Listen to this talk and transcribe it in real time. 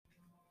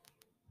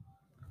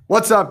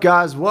What's up,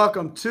 guys?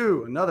 Welcome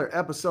to another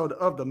episode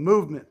of the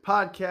Movement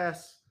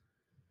Podcast,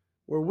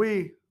 where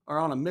we are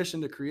on a mission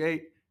to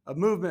create a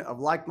movement of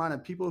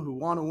like-minded people who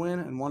want to win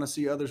and want to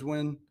see others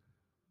win.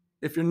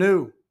 If you're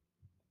new,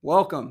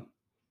 welcome.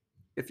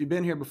 If you've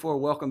been here before,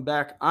 welcome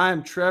back. I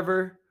am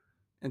Trevor,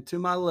 and to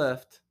my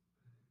left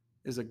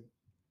is a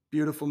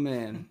beautiful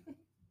man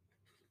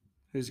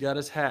who's got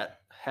his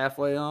hat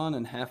halfway on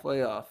and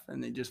halfway off,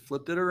 and he just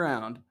flipped it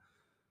around.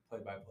 Play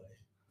by play.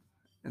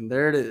 And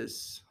there it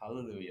is.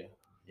 Hallelujah.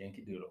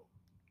 Yankee Doodle.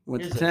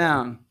 Went to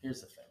town.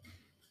 Here's the thing.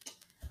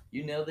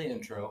 You nailed the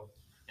intro,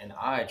 and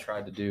I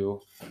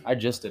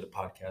just did a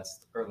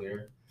podcast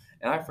earlier,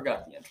 and I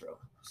forgot the intro.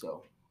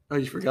 So. Oh,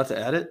 you forgot to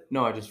add it?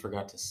 No, I just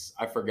forgot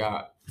I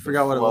forgot. You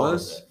forgot what it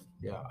was?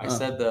 Yeah. I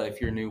said if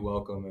you're new,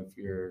 welcome. If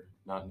you're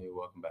not new,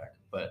 welcome back.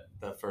 But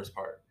the first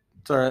part.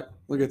 It's all right.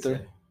 We'll get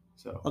there.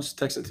 So I'll just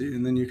text it to you,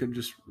 and then you can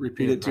just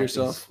repeat it to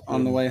yourself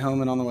on the way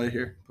home and on the way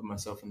here. Put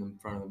myself in the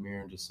front of the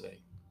mirror and just say,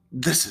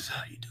 "This is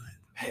how you do it."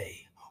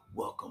 Hey,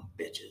 welcome,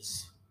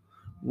 bitches.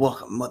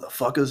 Welcome,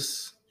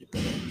 motherfuckers.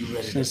 You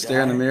ready to die?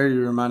 Stare in the mirror.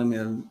 You reminded me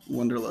of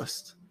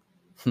Wonderlust.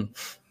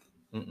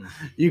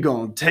 You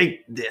gonna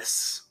take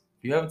this?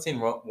 If you haven't seen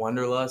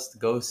Wonderlust,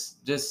 go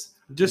just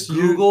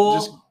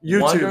Google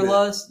YouTube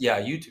Wonderlust.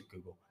 Yeah,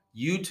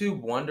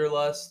 YouTube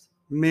Wonderlust.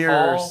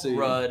 Mirror Paul scene.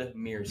 Rudd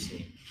mirror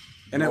scene.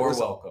 And You're it was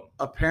welcome.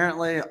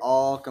 Apparently,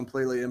 all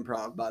completely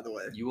improv. By the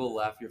way, you will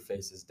laugh your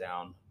faces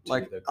down.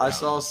 I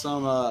saw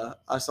some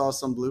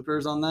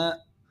bloopers on that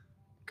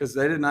because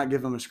they did not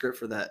give him a script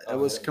for that. It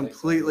was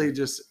completely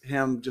just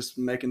him just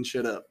making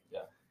shit up.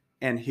 Yeah,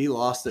 and he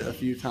lost it a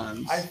few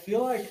times. I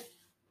feel like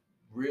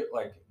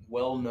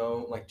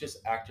well-known,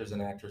 just actors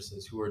and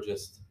actresses who are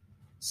just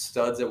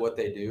studs at what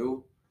they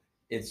do.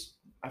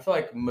 I feel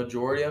like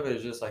majority of it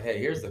is just like, hey,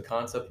 here's the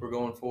concept we're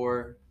going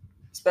for.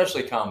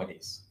 Especially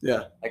comedies.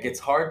 Yeah.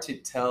 It's hard to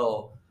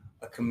tell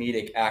a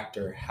comedic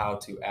actor how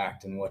to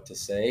act and what to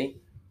say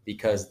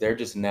because they're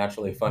just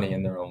naturally funny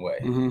in their own way.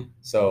 Mm-hmm.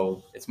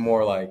 So it's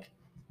more like,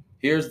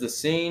 here's the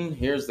scene,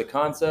 here's the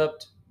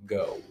concept,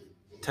 go.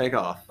 Take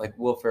off.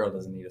 Will Ferrell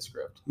doesn't need a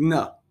script.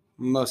 No,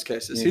 in most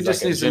cases. He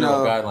just needs to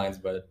know guidelines,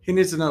 but he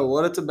needs to know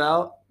what it's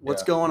about,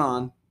 what's going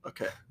on.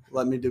 Okay,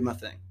 let me do my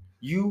thing.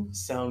 You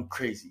sound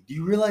crazy. Do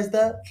you realize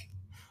that?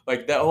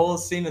 That whole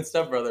scene in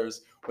Step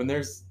Brothers, when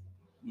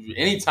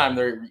anytime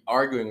they're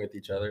arguing with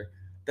each other,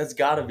 that's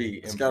got to be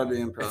improv. It's got to be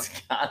improv.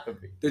 It's got to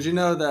be. Did you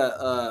know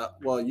that,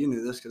 you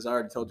knew this because I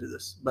already told you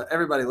this, but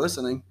everybody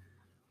listening,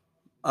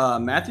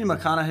 Matthew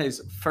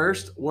McConaughey's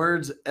first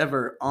words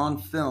ever on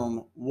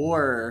film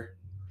were,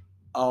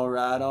 all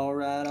right.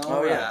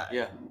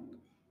 Yeah.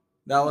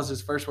 That was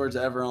his first words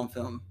ever on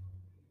film,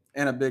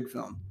 in a big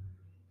film.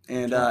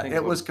 And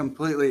it was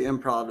completely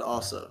improv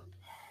also.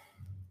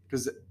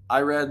 Because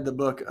I read the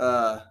book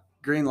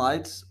Green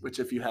Lights, which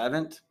if you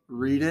haven't,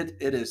 read it.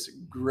 It is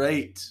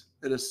great.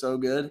 It is so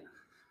good.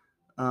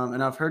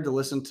 And I've heard to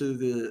listen to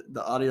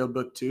the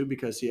audiobook too,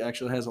 because he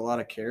actually has a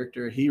lot of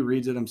character. He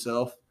reads it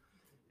himself,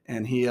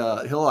 and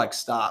he'll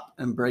stop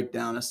and break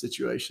down a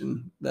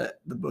situation that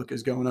the book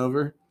is going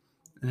over,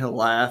 and he'll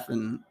laugh,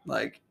 and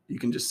you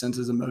can just sense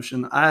his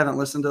emotion. I haven't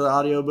listened to the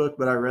audiobook,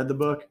 but I read the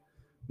book.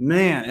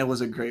 Man, it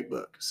was a great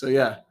book. So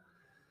yeah.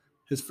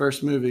 His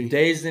first movie,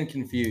 Dazed and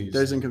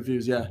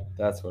Confused. Yeah,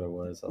 that's what it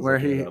was. Where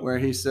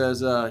he says,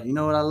 you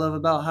know what I love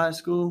about high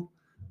school?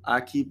 I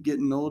keep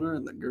getting older,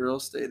 and the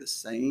girls stay the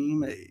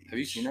same age. Have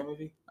you seen that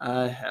movie?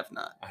 I have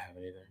not. I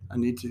haven't either. I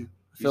need to.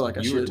 I feel like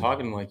I should. You were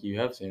talking like you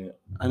have seen it.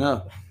 I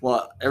know.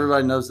 Well,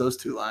 everybody knows those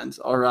two lines.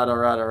 All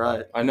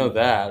right. I know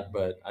that,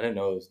 but I didn't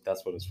know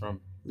that's what it's from.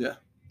 Yeah.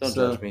 Don't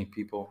judge me,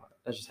 people.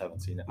 I just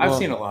haven't seen it. I've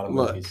seen a lot of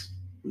movies.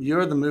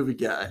 You're the movie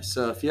guy,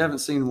 so if you haven't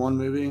seen one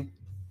movie,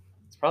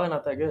 it's probably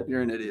not that good.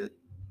 You're an idiot.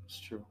 It's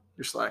true.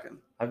 You're slacking.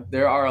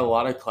 There are a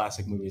lot of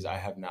classic movies I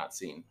have not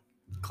seen.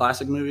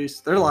 Classic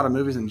movies? There are a lot of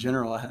movies in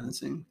general I haven't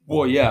seen.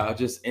 Well, yeah,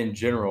 just in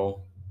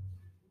general.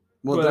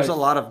 Well, there's a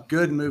lot of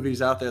good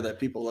movies out there that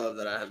people love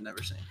that I have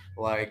never seen.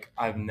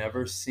 I've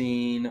never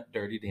seen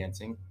Dirty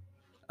Dancing.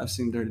 I've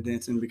seen Dirty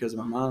Dancing because of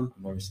my mom.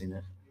 I've never seen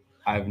it.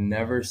 I've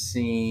never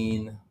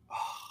seen...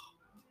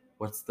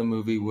 what's the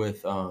movie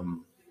with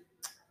Tom...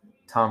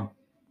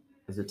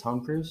 Is it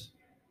Tom Cruise?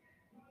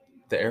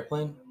 The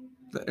Airplane?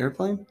 The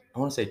Airplane? I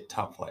want to say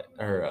Top Flight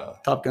or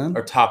Top Gun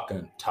or Top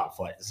Gun. Top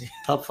Flight.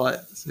 Top Flight.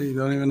 See, you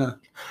don't even know.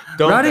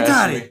 Don't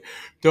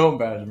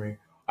badge me.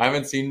 I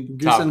haven't seen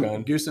Top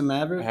Gun. Goose and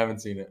Maverick. I haven't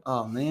seen it.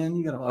 Oh man,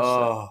 you gotta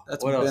watch that.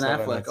 That's Ben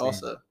Affleck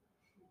also.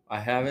 I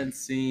haven't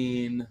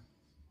seen.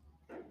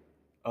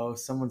 Oh,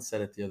 someone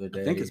said it the other day.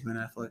 I think it's Ben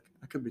Affleck.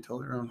 I could be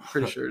totally wrong.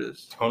 Pretty sure it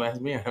is. Don't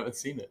ask me. I haven't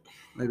seen it.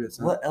 Maybe it's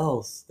not. What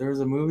else? There was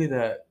a movie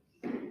that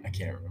I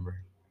can't remember.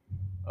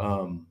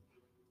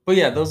 But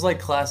yeah, those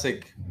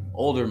classic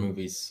older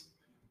movies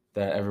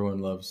that everyone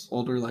loves.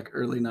 Older,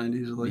 early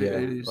 90s or late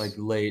 80s?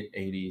 Late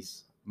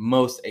 80s.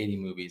 Most 80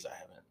 movies I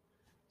haven't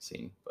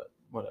seen, but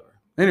whatever.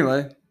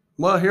 Anyway,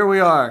 well, here we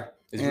are.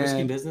 Is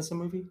Risky Business a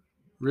movie?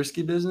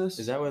 Risky Business?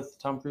 Is that with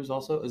Tom Cruise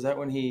also? Is that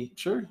when he?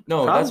 Sure.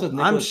 No, that's with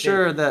Nicolas I'm Cage.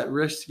 sure that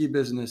Risky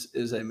Business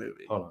is a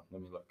movie. Hold on,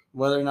 let me look.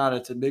 Whether or not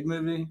it's a big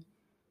movie,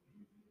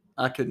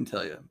 I couldn't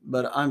tell you,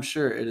 but I'm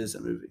sure it is a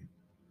movie.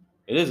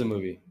 It is a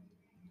movie.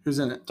 Who's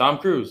in it? Tom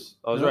Cruise.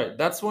 I was right.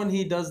 That's when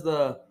he does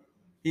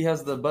he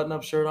has the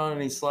button-up shirt on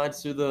and he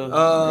slides through the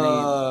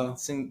and he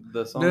sing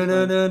the song.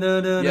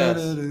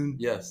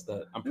 Yes,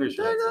 that I'm pretty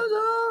sure. That's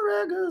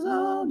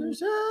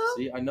it.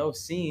 See, I know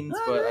scenes,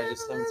 but I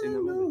just haven't seen the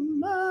movie.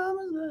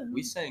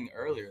 We sang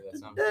earlier that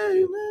song.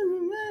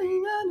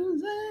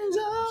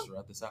 Just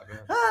write this out. Go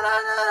ahead.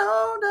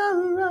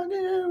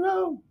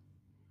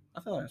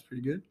 I feel like that's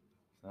pretty good.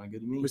 Sound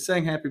good to me. We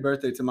sang "Happy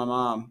Birthday" to my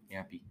mom.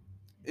 Happy.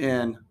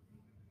 And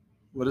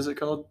what is it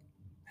called?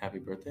 Happy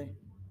Birthday.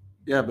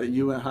 Yeah, but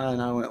you went high and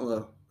I went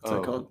low. What's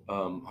that called?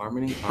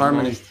 Harmony.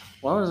 Harmony.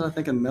 Why was I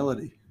thinking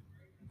melody?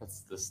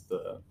 That's just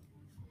the.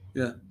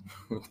 Yeah.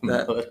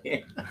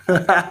 Melody.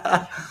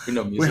 We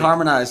know music. We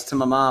harmonized to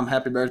my mom.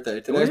 Happy birthday.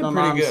 Today's my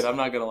mom's. Pretty good. I'm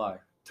not gonna lie.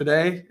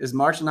 Today is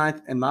March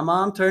 9th, and my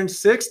mom turned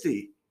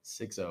 60.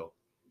 60.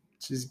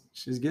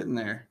 She's getting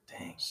there.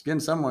 Dang. She's getting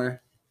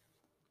somewhere.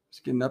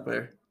 She's getting up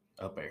there.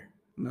 Up there.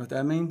 You know what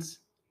that means?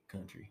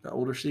 Country. The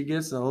older she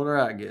gets, the older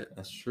I get.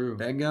 That's true.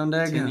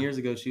 Daggone. 10 years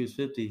ago, she was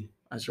 50.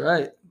 That's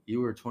right.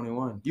 You were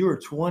 21. You were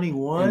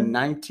 21? In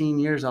 19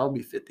 years, I'll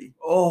be 50.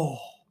 Oh,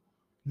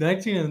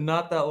 19 is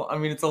not that long. I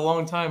mean, it's a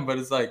long time, but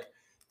it's like,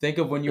 think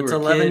of when you were a kid.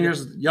 It's 11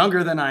 years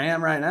younger than I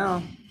am right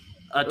now.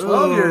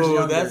 12 years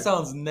younger. That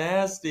sounds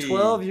nasty.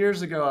 12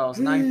 years ago, I was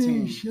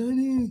 19.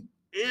 Shani.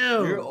 Ew.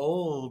 You're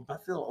old. I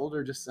feel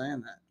older just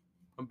saying that.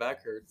 My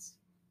back hurts.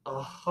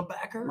 Oh, my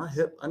back hurts. My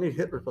hip. I need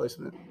hip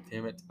replacement.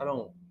 Damn it. I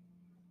don't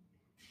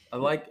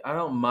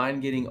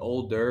mind getting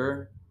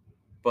older,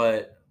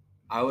 but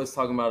I was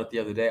talking about it the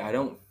other day. I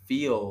don't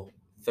feel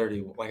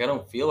 30. Like, I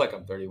don't feel like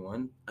I'm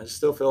 31. I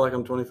still feel like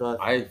I'm 25.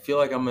 I feel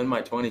like I'm in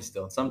my 20s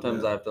still.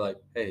 Sometimes I have to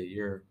hey,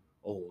 you're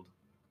old.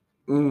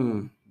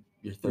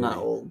 You're 30. Not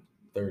old.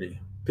 30.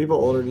 People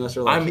older than us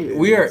are like,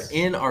 we are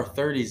in our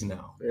 30s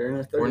now. They're in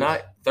our 30s. We're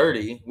not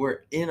 30.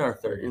 We're in our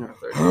 30s. In our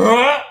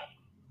 30s.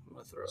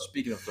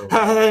 Speaking of throwing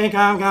I think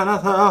I'm gonna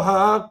throw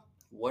up.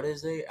 What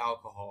is a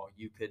alcohol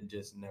you could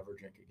just never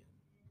drink again?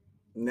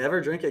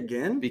 Never drink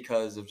again?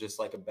 Because of just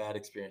like a bad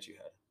experience you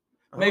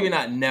had. Maybe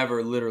not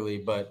never literally,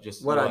 but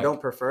just what I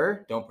don't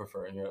prefer. Don't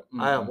prefer. And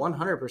I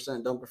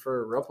 100% don't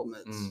prefer Ruffle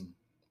Mints.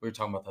 We were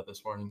talking about that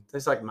this morning.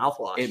 Tastes like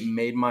mouthwash. It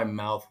made my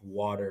mouth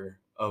water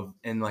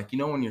and like, you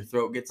know, when your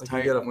throat gets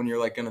tight when you're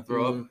like gonna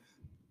throw up,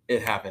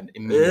 it happened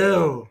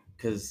immediately.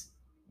 Because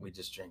we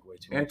just drank way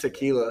too much. And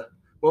tequila.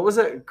 What was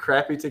that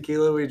crappy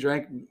tequila we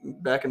drank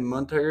back in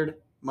Montford?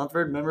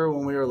 Remember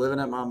when we were living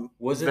at my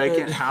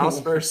vacant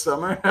house for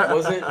summer?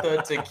 Was it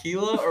the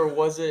tequila or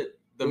was it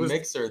the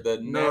mixer,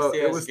 the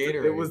nasty ass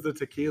Gatorade? It was the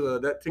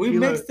tequila. That tequila. We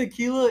mixed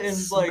tequila and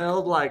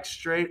smelled like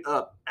straight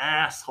up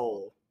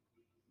asshole.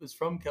 It was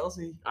from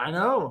Kelsey. I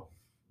know.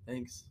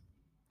 Thanks,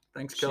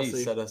 Kelsey.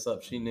 She set us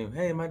up. She knew.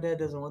 Hey, my dad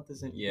doesn't want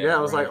this. Yeah,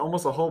 it was like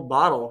almost a whole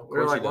bottle. We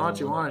were like, "Why don't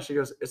you want it?" She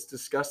goes, "It's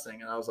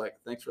disgusting." And I was like,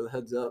 "Thanks for the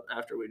heads up."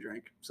 After we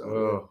drank,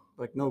 so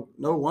like, no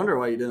wonder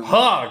why you didn't.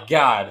 Oh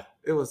God,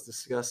 it was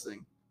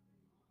disgusting.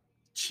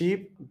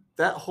 Cheap.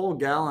 That whole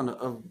gallon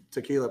of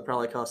tequila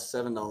probably cost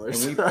 $7.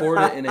 And we poured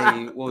it in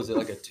a what was it,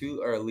 like a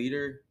 2 or a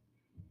liter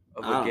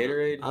of a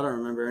Gatorade? I don't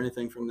remember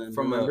anything from them.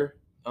 From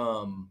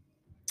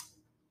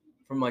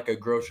like a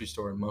grocery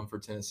store in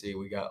Mumford, Tennessee,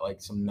 we got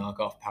like some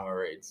knockoff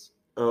Powerades.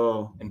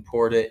 Oh. And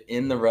poured it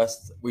in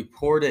we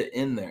poured it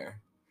in there.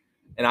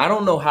 And I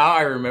don't know how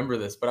I remember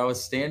this, but I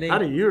was standing. How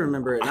do you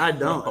remember it? And I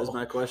don't, is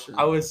my question.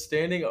 I was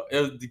standing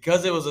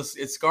because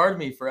it scarred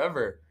me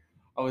forever.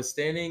 I was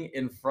standing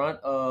in front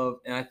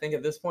of, and I think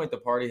at this point the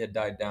party had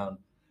died down,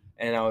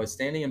 and I was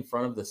standing in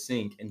front of the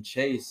sink, and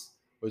Chase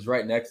was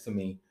right next to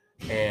me,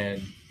 and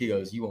he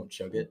goes, "You won't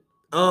chug it."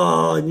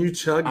 Oh, and you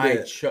chugged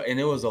it. And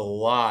it was a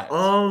lot.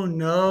 Oh,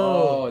 no.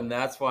 Oh, and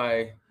that's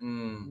why.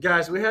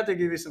 Guys, we have to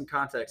give you some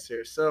context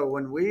here. So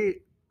when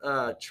we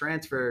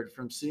transferred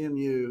from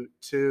CMU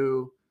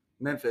to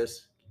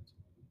Memphis,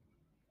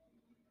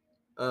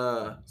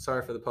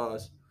 sorry for the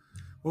pause.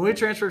 When we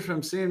transferred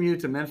from CMU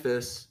to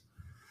Memphis,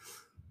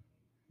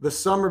 the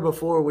summer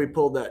before we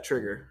pulled that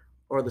trigger,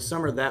 or the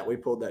summer that we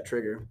pulled that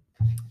trigger,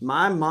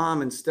 my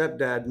mom and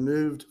stepdad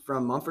moved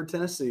from Mumford,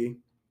 Tennessee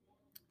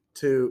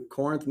to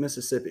Corinth,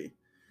 Mississippi.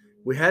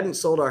 We hadn't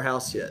sold our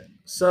house yet.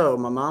 So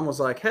my mom was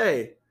like,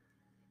 "Hey,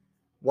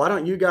 why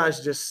don't you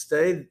guys just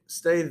stay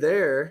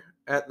there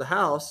at the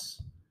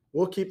house?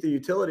 We'll keep the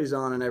utilities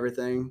on and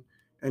everything,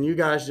 and you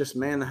guys just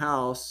man the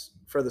house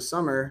for the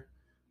summer.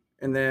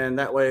 And then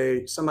that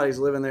way somebody's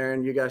living there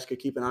and you guys could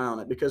keep an eye on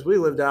it." Because we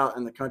lived out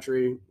in the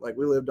country. Like,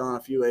 we lived on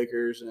a few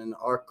acres, and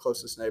our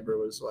closest neighbor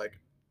was like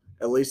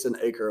at least an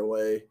acre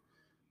away.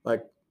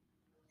 Like,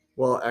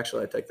 well,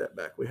 actually, I take that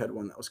back. We had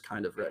one that was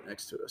kind of right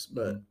next to us.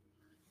 But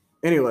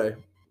anyway,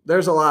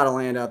 there's a lot of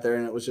land out there,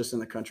 and it was just in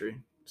the country.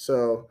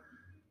 So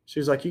she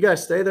was like, "You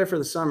guys stay there for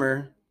the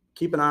summer.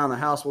 Keep an eye on the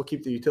house. We'll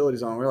keep the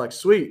utilities on." We're like,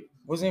 "Sweet.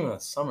 wasn't even a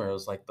summer. It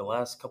was like the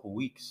last couple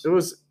weeks. It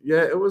was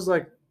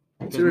like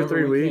 2 or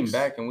 3 we weeks.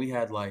 came back and we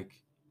had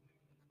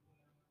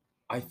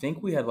I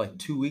think we had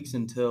 2 weeks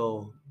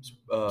until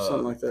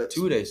something like that.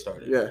 2-day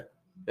started.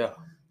 Yeah.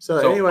 So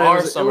anyway,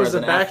 our summer as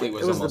an athlete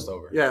was almost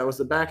over. over. Yeah, it was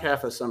the back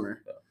half of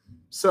summer. Yeah.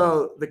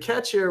 So the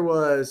catch here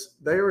was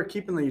they were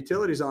keeping the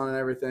utilities on and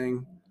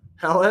everything.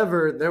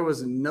 However, there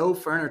was no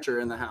furniture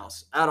in the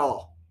house at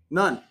all.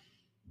 None.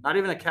 Not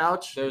even a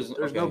couch. There's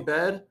no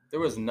bed. There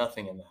was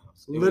nothing in the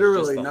house.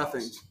 Literally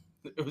nothing.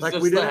 It was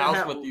just the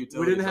house with the utilities.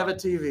 We didn't have a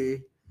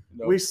TV.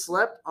 Nope. We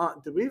slept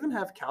on. Did we even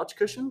have couch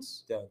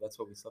cushions? Yeah, that's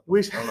what we slept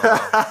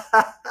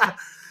on.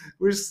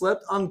 We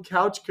slept on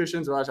couch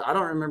cushions. I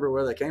don't remember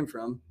where they came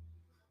from.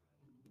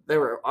 They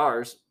were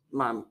ours,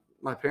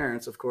 my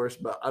parents, of course,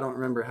 but I don't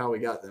remember how we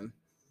got them.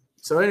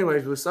 So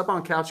anyways, we slept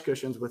on couch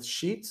cushions with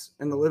sheets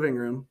in the living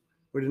room.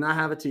 We did not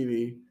have a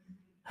TV.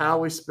 How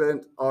we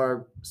spent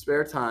our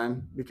spare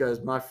time,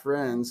 because my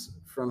friends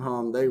from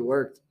home, they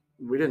worked.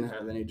 We didn't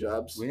have any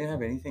jobs. We didn't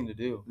have anything to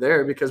do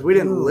there because we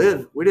didn't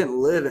live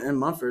in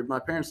Munford. My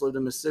parents lived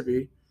in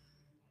Mississippi,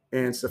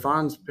 and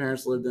Stefan's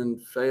parents lived in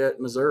Fayette,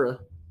 Missouri.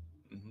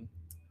 Mm-hmm.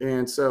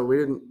 And so we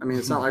didn't. I mean,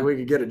 it's not like we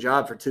could get a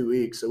job for 2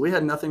 weeks. So we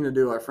had nothing to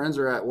do. Our friends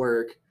were at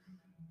work,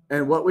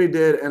 and what we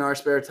did in our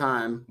spare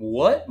time.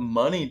 What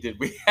money did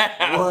we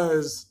have?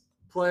 Was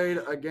played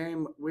a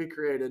game we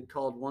created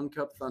called One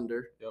Cup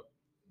Thunder. Yep.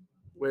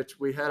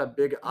 Which we had a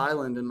big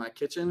island in my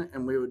kitchen,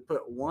 and we would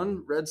put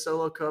one red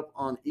Solo cup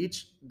on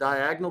each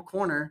diagonal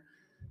corner,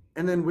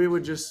 and then we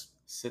would just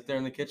sit there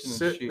in the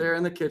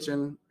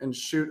kitchen and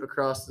shoot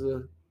across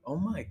the. Oh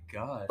my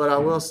gosh! But I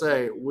will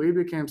say, we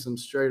became some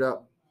straight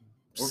up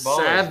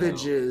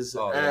savages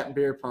at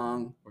beer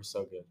pong. We're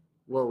so good.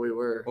 Well, we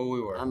were.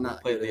 I'm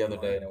not. We played the other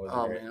day, and it was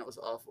great. Man, it was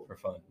awful. For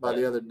fun. By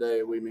the other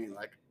day, we mean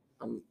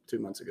 2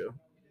 months ago,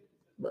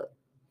 but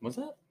was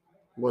that?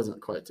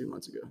 Wasn't quite 2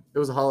 months ago. It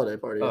was a holiday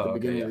party at the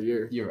beginning of the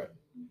year. You're right.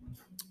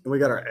 And we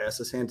got our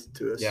asses handed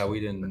to us. Yeah,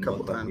 we didn't. A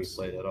couple times. We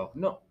played at all.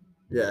 No.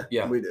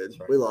 Yeah, we did.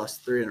 Right. We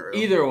lost 3 in a row.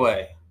 Either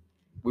way,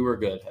 we were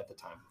good at the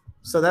time.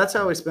 So that's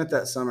how we spent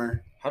that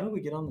summer. How did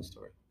we get on the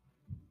story?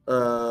 We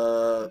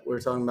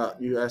were talking about.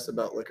 You asked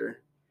about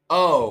liquor.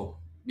 Oh,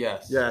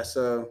 yes. Yeah.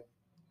 So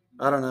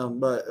I don't know,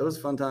 but it was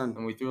a fun time.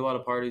 And we threw a lot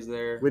of parties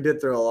there. We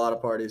did throw a lot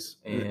of parties.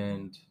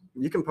 And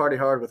you can party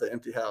hard with an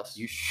empty house.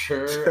 You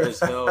sure as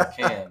hell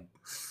can.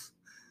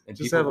 And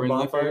just have a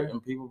bonfire,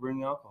 and people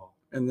bring alcohol,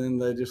 and then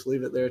they just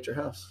leave it there at your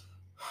house.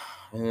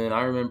 And then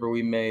I remember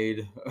we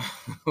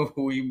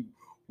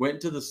went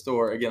to the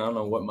store again. I don't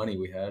know what money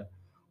we had.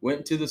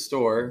 Went to the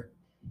store,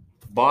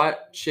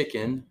 bought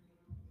chicken.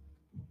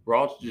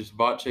 Just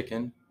bought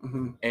chicken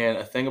and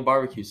a thing of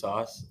barbecue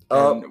sauce.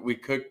 And we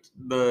cooked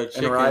the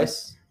chicken. And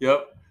rice.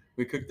 Yep,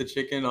 we cooked the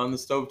chicken on the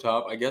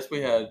stovetop. I guess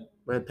we had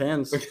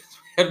pans. We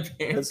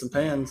had some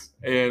pans,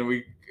 and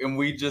we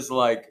just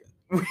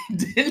we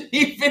didn't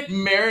even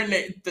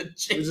marinate the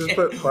chicken. We just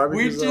put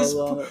barbecue sauce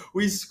on it.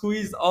 We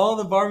squeezed all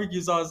the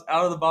barbecue sauce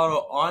out of the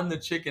bottle on the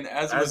chicken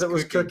as it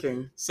was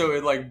cooking. So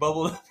it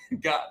bubbled up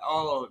and got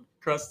all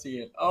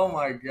crusty. And oh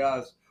my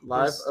gosh.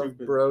 Life of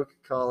broke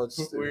college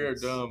students. We are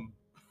dumb.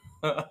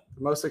 The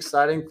most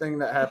exciting thing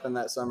that happened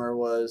that summer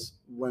was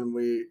when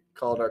we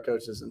called our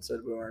coaches and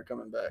said we weren't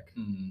coming back.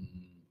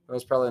 That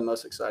was probably the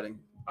most exciting.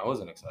 I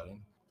wasn't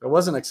exciting. It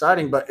wasn't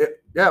exciting, but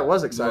it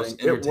was exciting.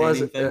 It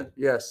was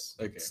yes.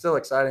 Okay. It's still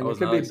exciting. It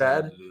could be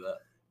bad.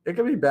 It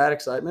could be bad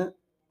excitement.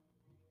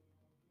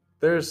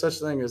 There is such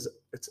thing as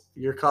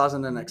you're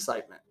causing an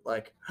excitement.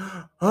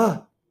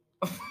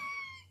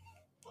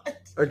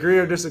 Agree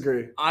or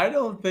disagree? I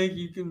don't think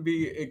you can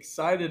be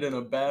excited in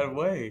a bad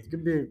way. You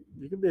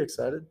could be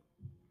excited.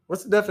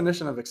 What's the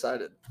definition of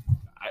excited?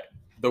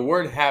 The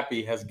word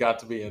happy has got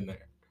to be in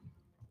there.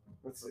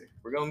 Let's see.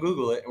 We're going to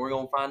Google it and we're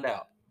going to find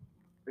out.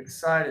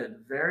 Excited,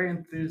 very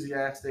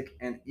enthusiastic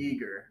and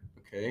eager.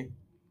 Okay.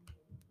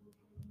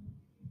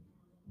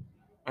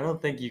 I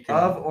don't think you can.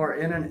 Of or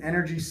in an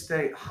energy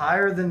state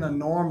higher than the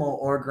normal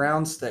or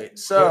ground state.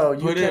 So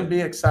you can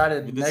be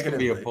excited negatively. This can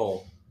be a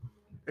poll.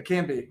 It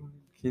can be.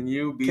 Can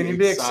you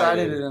be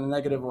excited in a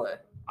negative way?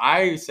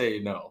 I say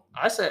no.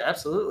 I say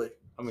absolutely.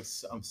 I'm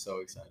so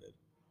excited.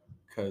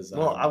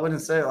 I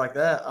wouldn't say it like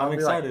that. I'm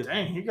excited.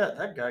 Dang,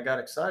 that guy got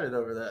excited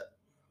over that.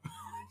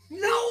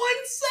 No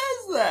one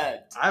says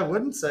that. I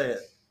wouldn't say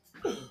it.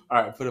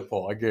 All right, put a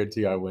poll. I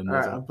guarantee I win. All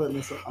right, I'm putting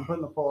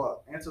the poll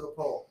up. Answer the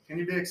poll. Can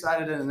you be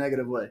excited in a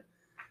negative way?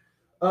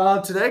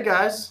 Today,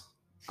 guys,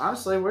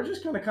 honestly, we're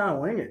just gonna kind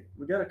of wing it.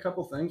 We got a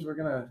couple things we're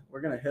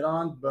gonna hit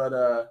on,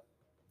 but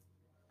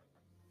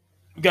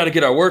we got to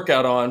get our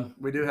workout on.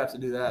 We do have to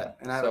do that,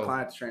 and I have a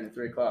client to train at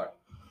 3:00.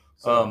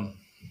 So,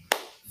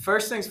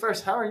 first things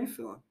first. How are you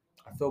feeling?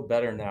 I feel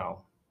better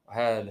now.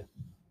 I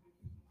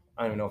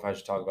don't even know if I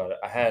should talk about it.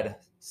 I had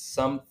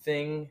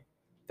something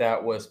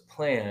that was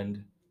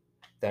planned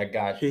that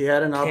got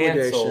canceled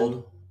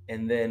obligation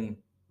and then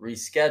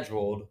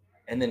rescheduled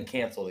and then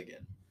canceled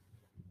again.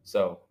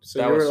 So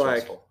that you was were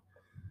stressful.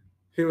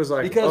 He was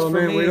like,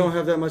 we don't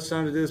have that much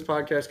time to do this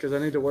podcast because I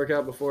need to work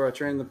out before I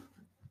train the.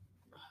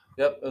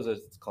 Yep, it was a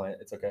client.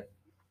 It's okay.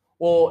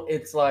 Well,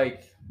 it's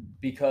like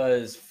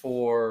because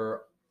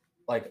for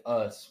like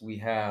us, we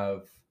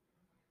have,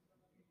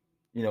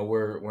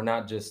 we're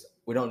not just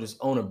we don't just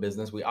own a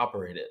business, we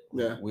operate it.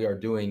 Yeah. We are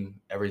doing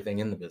everything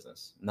in the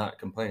business. Not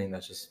complaining.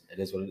 That's just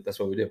that's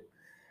what we do.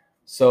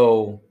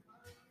 So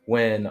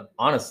when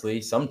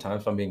honestly,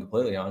 sometimes if I'm being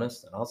completely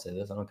honest, and I'll say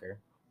this, I don't care.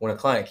 When a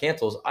client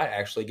cancels, I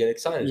actually get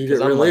excited You because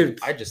get I'm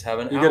relieved. like, I just have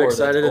an You hour get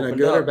excited that's in a opened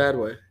good or up bad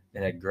way.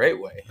 in a great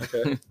way.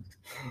 Okay.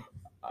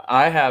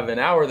 I have an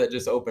hour that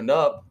just opened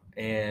up,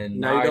 and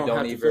Now you I don't don't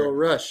have to feel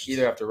rushed.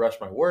 either have to rush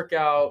my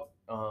workout,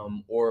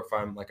 or if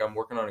I'm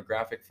working on a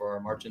graphic for our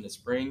March into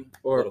Spring,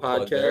 Or a little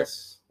plug there,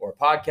 podcast. or a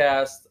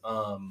podcast.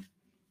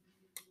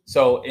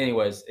 So,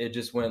 anyways, it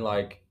just went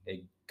like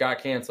it got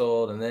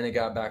canceled, and then it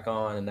got back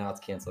on, and now it's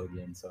canceled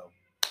again. So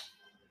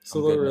It's a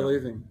little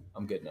relieving.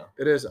 I'm good now.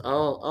 It is.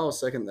 I'll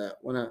second that.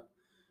 When a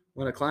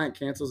client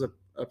cancels a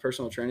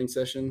personal training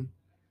session,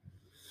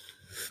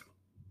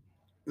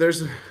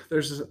 there's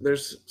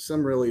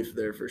some relief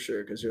there for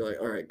sure, because you're like,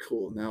 all right,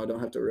 cool. Now I don't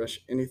have to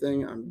rush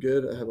anything. I'm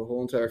good. I have a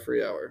whole entire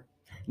free hour.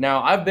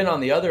 Now I've been on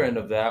the other end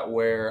of that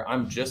where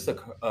I'm just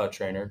a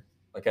trainer,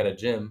 like at a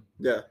gym.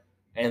 Yeah.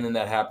 And then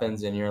that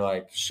happens, and you're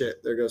like,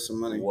 shit, there goes some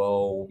money.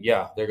 Well,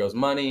 yeah, there goes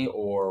money,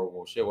 or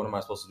well, shit, what am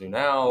I supposed to do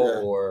now?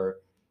 Yeah. Or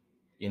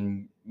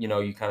you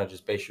kind of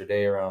just base your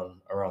day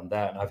around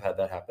that. And I've had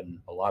that happen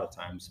a lot of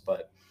times.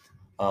 But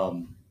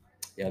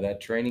yeah, that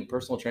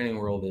personal training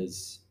world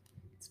it's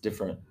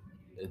different.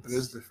 It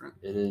is different.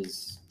 It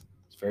is.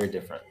 It's very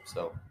different.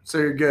 So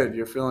you're good.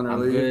 You're feeling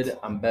relieved. I'm good.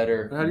 I'm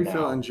better. How do you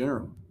feel in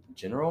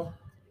general?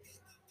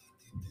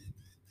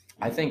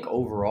 I think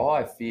overall,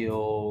 I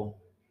feel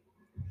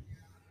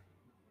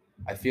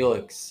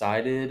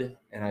excited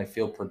and I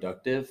feel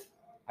productive.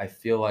 I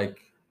feel like,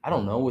 I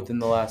don't know, within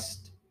the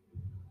last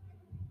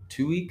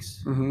 2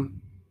 weeks,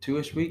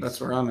 2-ish weeks. That's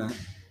where I'm at.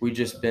 We've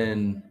just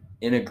been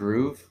in a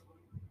groove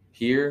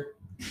here,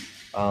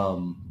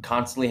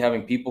 constantly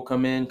having people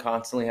come in,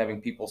 constantly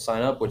having people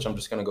sign up, which I'm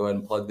just going to go ahead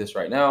and plug this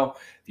right now.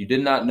 If you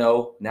did not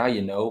know, now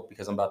you know,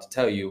 because I'm about to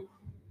tell you.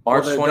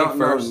 March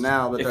 21st.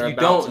 Now, but if you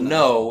don't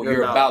know,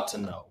 you're about to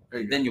know.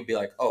 Then you'll be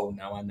like, oh,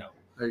 now I know.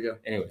 There you go.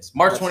 Anyways,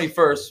 March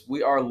 21st,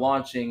 we are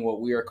launching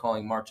what we are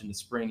calling March into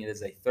Spring. It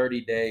is a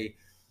 30-day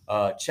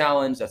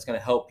challenge that's going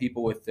to help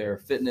people with their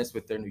fitness,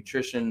 with their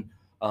nutrition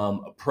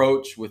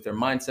approach, with their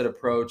mindset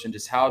approach, and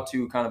just how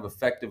to kind of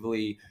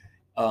effectively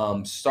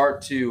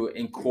start to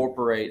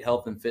incorporate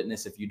health and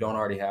fitness if you don't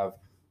already have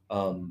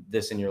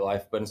this in your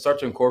life, but start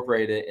to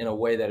incorporate it in a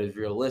way that is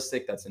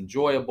realistic, that's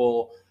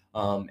enjoyable.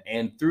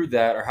 And through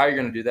that, or how you're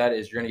going to do that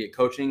is you're going to get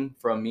coaching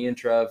from me and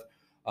Trev.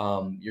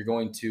 You're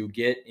going to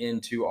get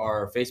into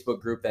our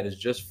Facebook group that is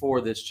just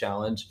for this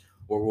challenge,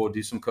 where we'll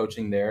do some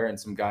coaching there and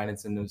some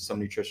guidance and some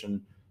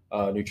nutrition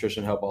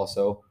help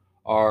also.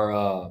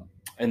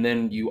 And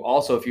then you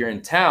also, if you're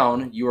in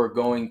town, you are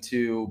going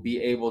to be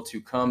able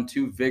to come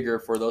to Vigor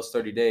for those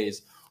 30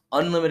 days,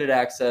 unlimited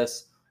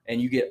access,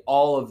 and you get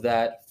all of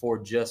that for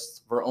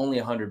only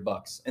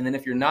 $100. And then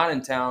if you're not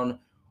in town,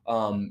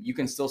 you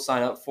can still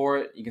sign up for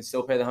it. You can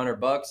still pay the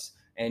 $100.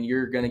 And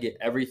you're going to get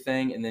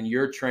everything, and then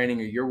your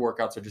training or your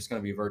workouts are just going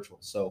to be virtual.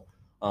 So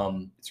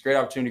it's a great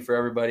opportunity for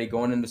everybody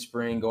going into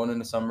spring, going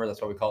into summer.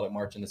 That's why we call it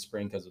March into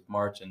Spring, because of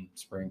March and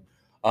spring.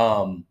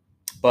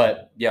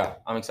 But yeah,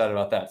 I'm excited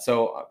about that.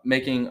 So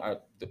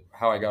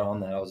how I got on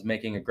that, I was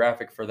making a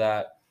graphic for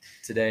that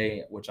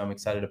today, which I'm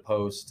excited to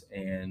post,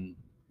 and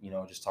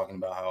just talking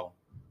about how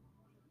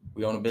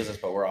we own a business,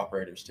 but we're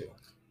operators too.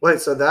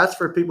 Wait, so that's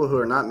for people who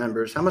are not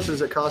members. How much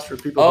does it cost for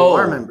people who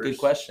are members? Good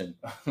question.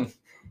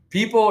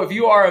 People, if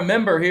you are a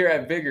member here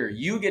at Vigor,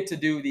 you get to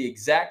do the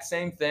exact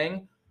same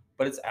thing,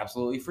 but it's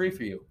absolutely free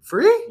for you.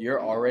 Free? You're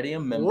already a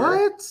member.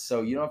 What?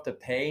 So you don't have to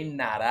pay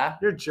nada.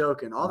 You're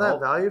joking. All that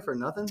value for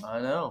nothing?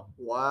 I know.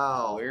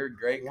 Wow. We're a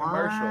great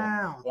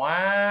commercial.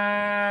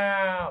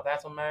 Wow.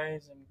 That's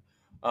amazing.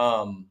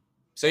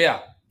 So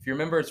yeah, if you're a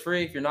member, it's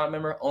free. If you're not a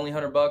member, only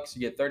 $100.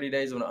 You get 30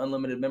 days of an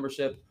unlimited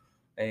membership.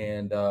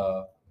 And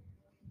the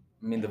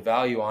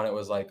value on it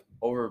was like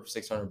over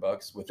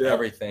 $600 with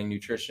everything,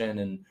 nutrition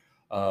and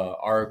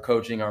our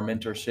coaching, our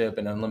mentorship,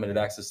 and unlimited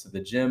access to the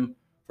gym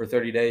for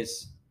 30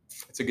 days.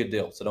 It's a good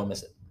deal, so don't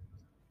miss it.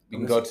 You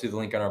can go to the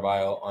link on our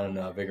bio on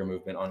Vigor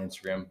Movement on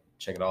Instagram,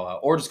 check it all out.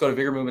 Or just go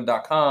to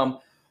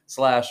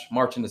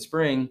vigormovement.com/March into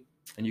Spring,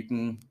 and you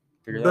can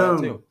figure that out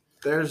too.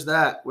 There's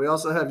that. We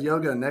also have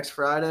yoga next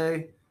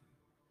Friday.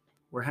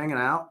 We're hanging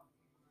out,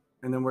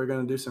 and then we're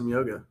going to do some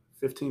yoga.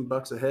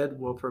 $15 a head.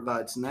 We'll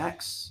provide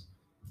snacks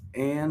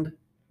and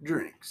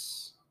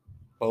drinks.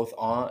 Both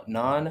on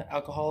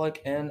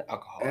non-alcoholic and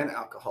alcoholic. And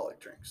alcoholic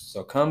drinks.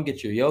 So come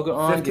get your yoga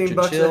on, get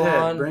your chill a head.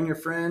 On. Bring your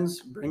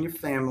friends, bring your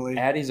family.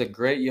 Addie's a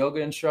great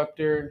yoga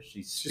instructor.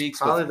 She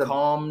speaks with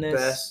calmness.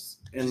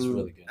 Best She's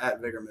really good.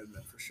 At Vigor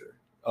Movement for sure.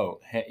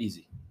 Oh,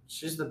 easy.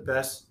 She's the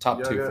best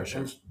top 2 for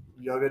sure.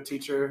 Yoga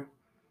teacher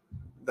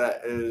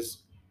that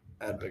is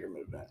at Vigor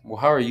Movement. Well,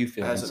 how are you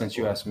feeling since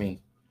you asked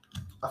me?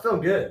 I feel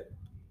good.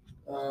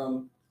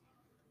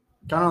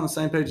 kind of on the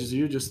same page as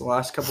you. Just the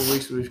last couple of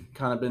weeks, we've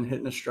kind of been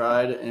hitting a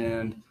stride,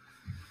 and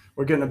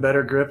we're getting a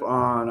better grip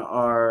on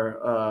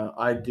our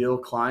ideal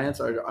clients,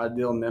 our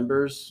ideal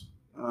members,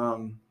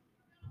 and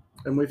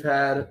we've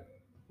had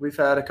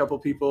a couple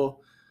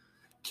people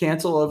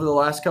cancel over the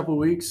last couple of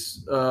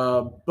weeks,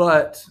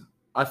 but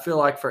I feel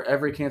like for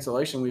every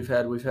cancellation we've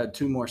had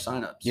two more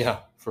signups. Yeah,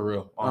 for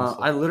real.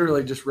 Honestly, I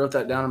literally just wrote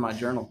that down in my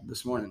journal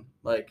this morning.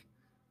 Like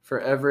for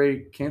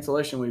every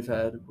cancellation we've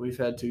had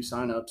two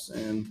signups,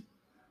 and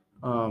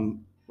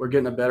we're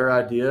getting a better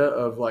idea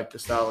of like the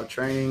style of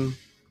training.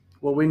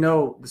 Well, we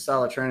know the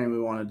style of training we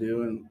want to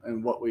do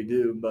and what we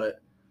do,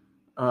 but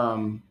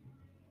um,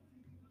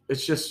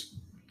 it's just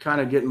kind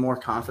of getting more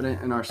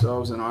confident in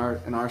ourselves and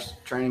our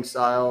training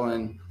style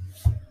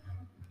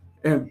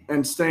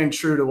and staying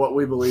true to what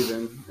we believe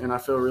in. And I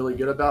feel really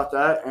good about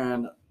that.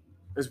 And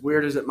as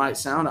weird as it might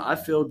sound, I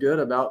feel good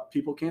about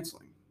people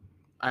canceling.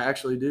 I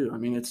actually do. I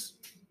mean,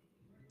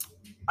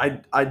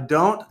 I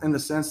don't in the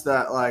sense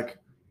that like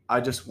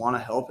I just want to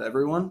help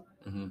everyone.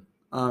 mm-hmm.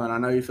 And I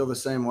know you feel the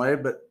same way,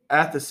 but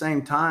at the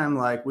same time,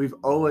 like we've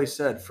always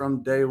said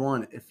from day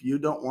one, if you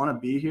don't want to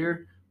be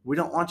here, we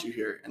don't want you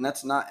here. And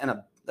that's not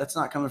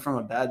coming from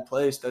a bad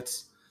place.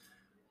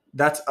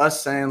 That's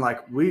us saying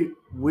like we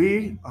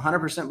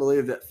 100%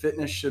 believe that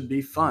fitness should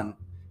be fun,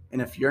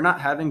 and if you're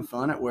not having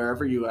fun at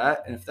wherever you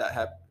at, and if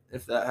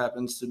that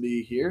happens to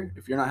be here,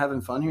 if you're not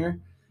having fun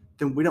here,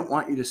 then we don't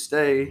want you to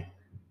stay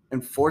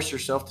and force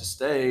yourself to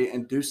stay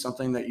and do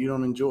something that you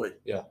don't enjoy.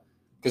 Yeah,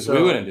 because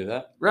we wouldn't do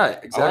that. Right,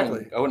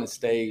 exactly. I wouldn't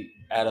stay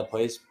at a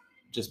place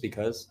just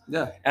because.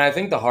 Yeah, and I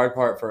think the hard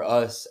part for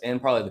us and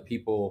probably the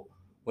people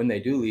when they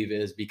do leave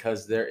is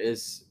because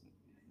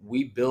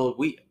we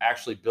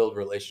actually build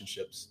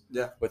relationships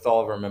with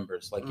all of our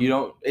members. Like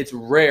it's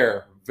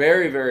rare,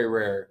 very, very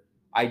rare.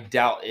 I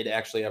doubt it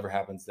actually ever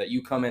happens that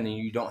you come in and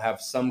you don't have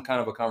some kind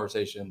of a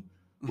conversation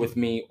with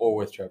me or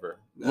with Trevor,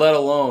 let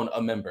alone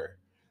a member.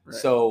 Right.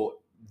 So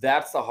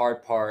that's the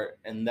hard part.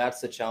 And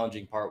that's the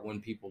challenging part when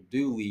people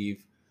do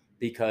leave,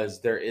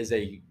 because there is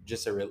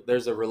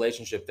there's a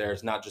relationship there.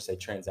 It's not just a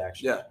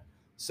transaction. Yeah.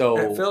 So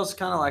it feels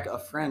kind of like a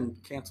friend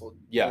canceled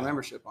a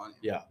membership on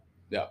you. Yeah.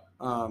 Yeah.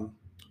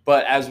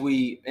 But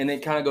and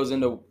it kind of goes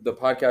into the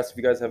podcast. If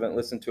you guys haven't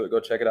listened to it, go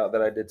check it out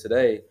that I did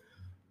today.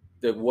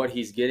 That what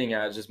he's getting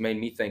at just made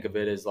me think of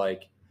it as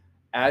like,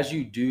 as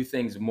you do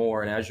things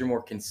more and as you're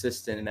more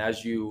consistent and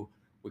as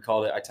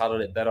I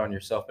titled it Bet on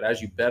Yourself, but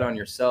as you bet on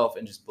yourself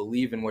and just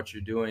believe in what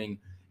you're doing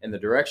and the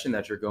direction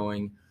that you're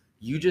going,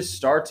 you just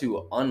start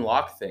to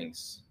unlock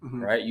things,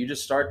 right? You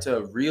just start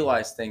to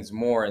realize things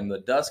more and the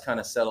dust kind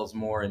of settles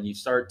more and you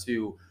start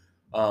to,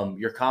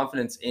 your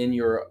confidence in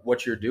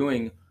what you're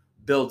doing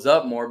builds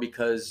up more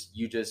because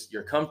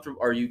you're comfortable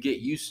or you get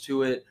used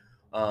to it.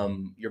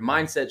 Your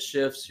mindset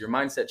shifts, your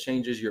mindset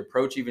changes, your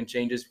approach even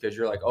changes because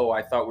you're like, oh,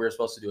 I thought we were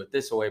supposed to do it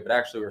this way, but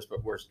actually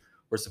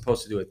we're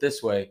supposed to do it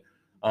this way.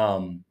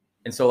 And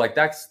so like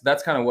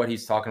that's kind of what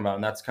he's talking about.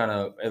 And that's kind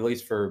of, at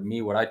least for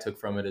me, what I took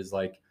from it is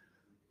like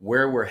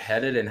where we're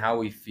headed and how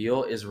we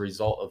feel is a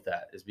result of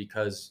that, is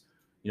because,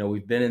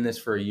 we've been in this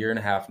for a year and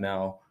a half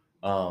now.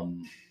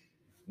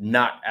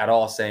 Not at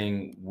all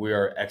saying we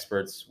are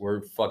experts.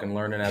 We're fucking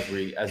learning as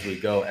we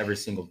go every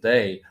single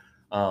day.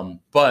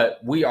 But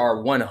we are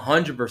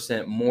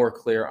 100% more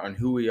clear on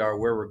who we are,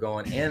 where we're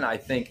going. And I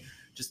think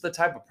just the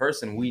type of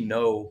person we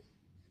know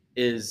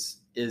is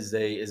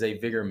a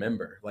bigger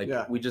member. Like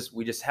we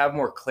just have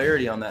more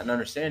clarity on that and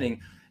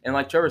understanding. And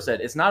like Trevor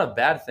said, it's not a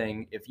bad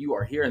thing if you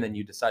are here and then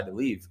you decide to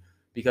leave,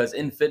 because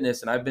in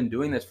fitness, and I've been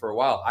doing this for a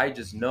while, I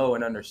just know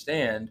and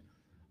understand,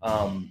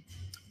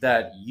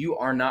 that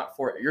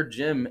your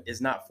gym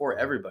is not for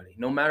everybody,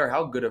 no matter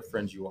how good of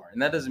friends you are.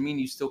 And that doesn't mean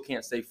you still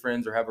can't stay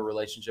friends or have a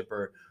relationship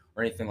or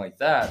anything like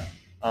that.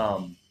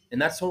 And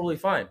that's totally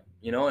fine,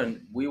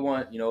 and we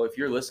want, if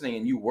you're listening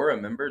and you were a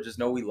member, just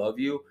know we love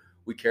you.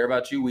 We care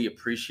about you. We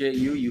appreciate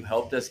you. You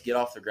helped us get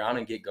off the ground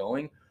and get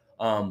going.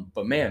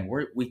 But man,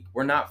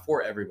 we're not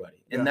for everybody.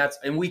 And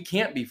and we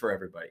can't be for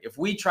everybody. If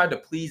we tried to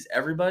please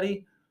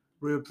everybody,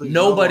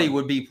 nobody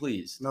would be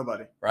pleased.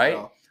 Nobody. Right?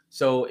 No.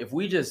 So if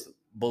we just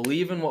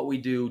believe in what we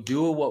do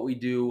what we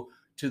do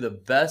to the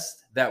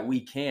best that we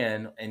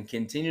can, and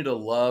continue to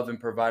love and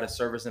provide a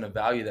service and a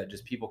value that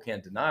just people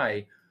can't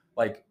deny,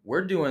 like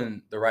we're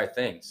doing the right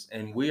things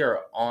and we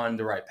are on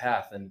the right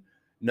path. And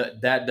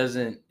it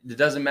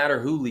doesn't matter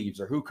who leaves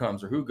or who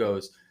comes or who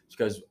goes,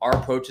 because our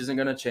approach isn't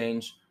going to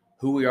change.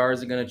 Who we are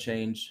isn't going to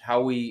change.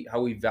 How we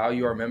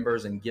value our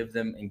members and give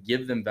them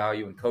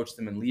value and coach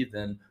them and lead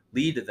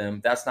to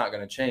them, that's not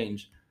going to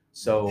change.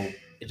 So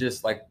it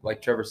just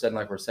like Trevor said, and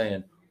like we're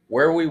saying,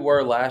 where we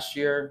were last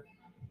year,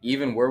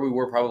 even where we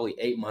were probably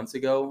 8 months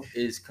ago,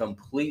 is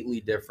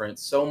completely different.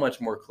 So much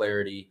more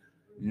clarity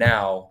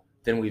now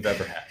than we've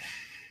ever had.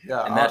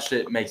 Yeah. And that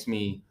shit makes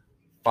me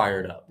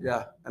fired up.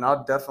 Yeah. And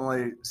I'll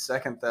definitely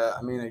second that.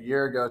 I mean, a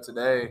year ago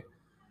today,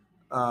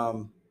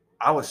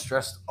 I was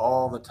stressed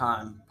all the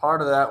time.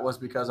 Part of that was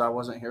because I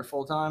wasn't here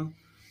full time.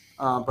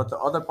 But the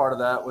other part of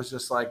that was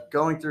just like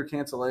going through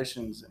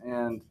cancellations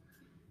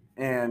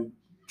and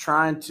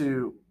trying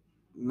to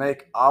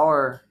make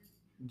our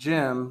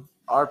gym,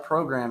 our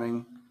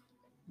programming,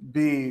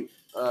 be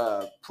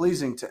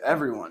pleasing to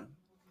everyone.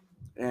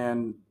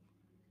 And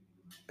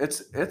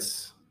it's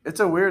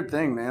a weird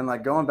thing, man.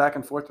 Like going back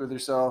and forth with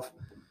yourself.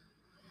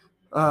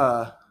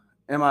 Uh,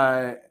 am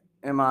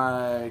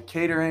I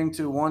catering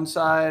to one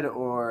side,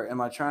 or am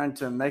I trying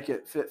to make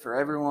it fit for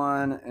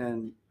everyone?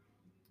 And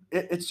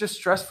it's just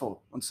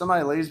stressful when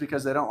somebody leaves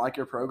because they don't like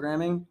your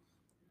programming.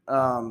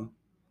 Um,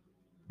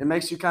 it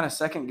makes you kind of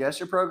second guess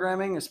your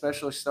programming,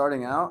 especially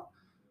starting out,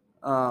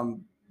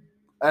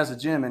 as a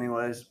gym,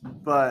 anyways.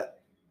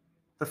 But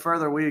the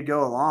further we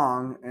go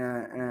along,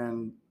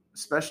 and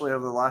especially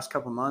over the last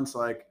couple months,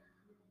 like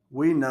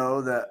we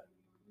know that,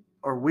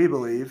 or we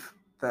believe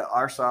that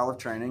our style of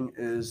training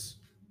is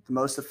the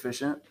most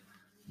efficient.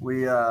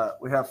 We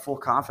have full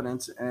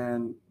confidence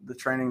in the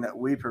training that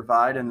we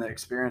provide and the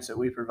experience that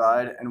we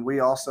provide, and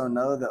we also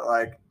know that,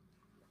 like,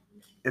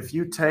 if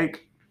you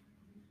take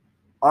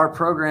our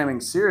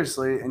programming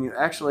seriously and you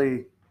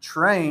actually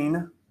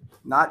train,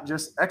 not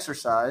just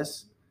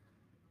exercise,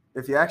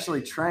 if you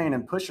actually train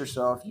and push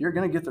yourself, you're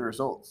going to get the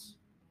results.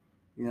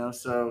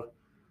 So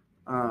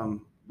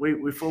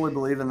we fully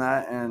believe in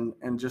that,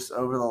 and just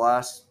over the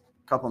last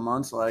couple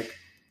months, like,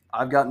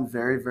 I've gotten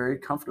very, very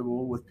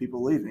comfortable with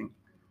people leaving,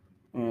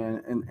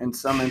 and in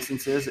some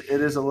instances, it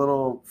is a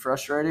little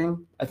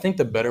frustrating. I think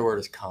the better word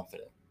is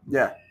confident.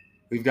 Yeah,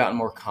 we've gotten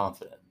more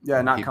confident.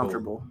 Yeah, not people.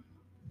 Comfortable.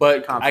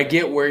 But confident. I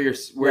get where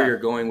you're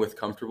going with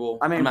comfortable.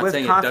 I mean, I'm not with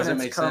saying confidence it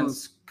doesn't make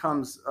sense.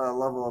 Comes a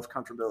level of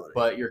comfortability.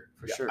 But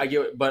for sure. I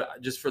get it.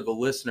 But just for the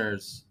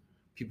listeners,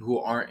 people who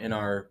aren't in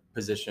our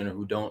position or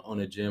who don't own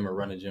a gym or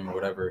run a gym or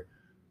whatever,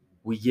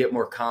 we get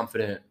more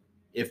confident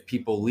if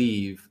people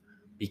leave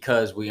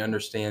because we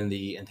understand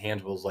the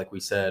intangibles, like we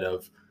said,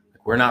 of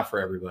like, we're not for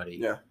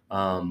everybody. Yeah.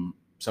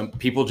 Some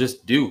people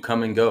just do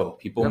come and go.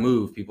 People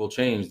move. People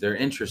change. Their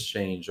interests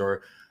change,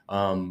 or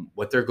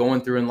what they're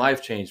going through in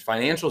life change.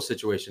 Financial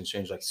situations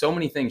change. Like so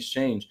many things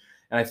change.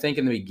 And I think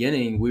in the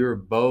beginning we were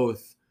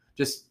both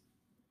just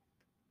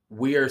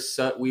we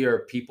are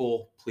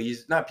people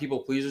please, not people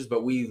pleasers,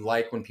 but we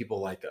like when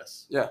people like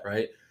us. Yeah.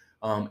 Right.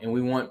 And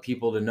we want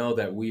people to know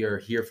that we are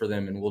here for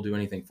them and we'll do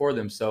anything for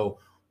them. So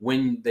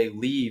when they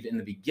leave in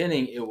the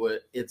beginning,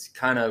 it's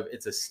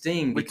a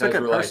sting because we took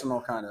it we're personal,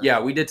 like, kind of. Yeah,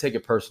 we did take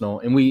it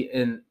personal,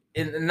 and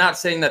not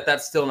saying that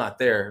that's still not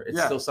there.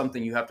 It's still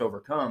something you have to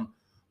overcome,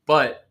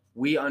 but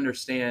we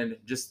understand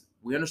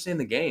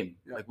the game.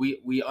 Yeah. Like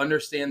we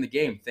understand the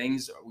game.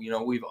 Things,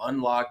 we've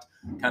unlocked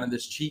kind of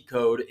this cheat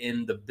code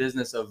in the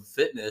business of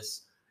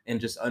fitness,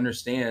 and just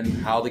understand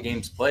how the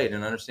game's played,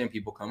 and understand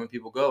people come and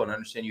people go, and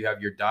understand you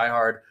have your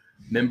diehard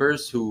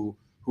members who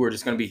are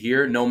just going to be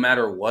here no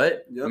matter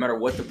what. No matter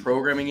what the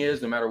programming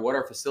is, no matter what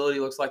our facility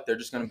looks like, they're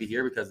just going to be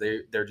here because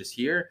they're just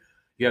here.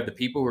 You have the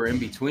people who are in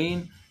between,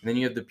 and then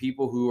you have the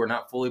people who are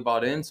not fully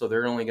bought in, so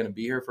they're only going to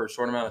be here for a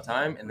short amount of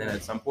time, and then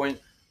at some point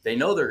they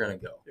know they're going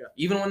to go. Yeah.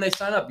 Even when they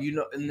sign up,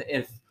 and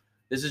if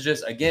this is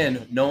just,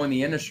 again, knowing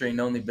the industry,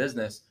 knowing the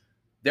business,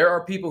 there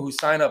are people who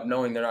sign up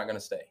knowing they're not going to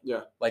stay.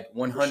 Yeah. Like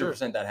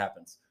 100% that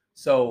happens.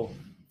 So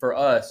for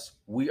us,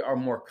 we are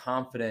more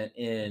confident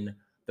in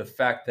the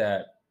fact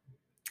that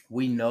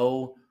we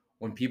know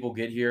when people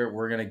get here,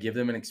 we're going to give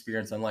them an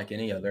experience unlike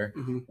any other.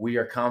 Mm-hmm. We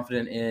are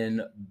confident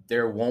in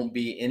there won't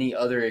be any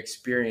other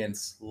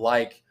experience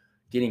like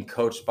getting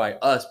coached by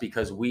us,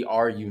 because we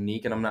are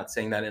unique. And I'm not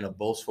saying that in a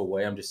boastful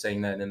way. I'm just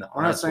saying that in an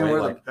honest way. We're not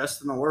saying we're the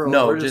best in the world.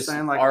 No, we're just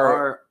saying like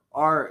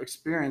our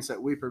experience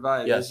that we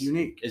provide is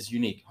unique. Is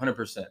unique,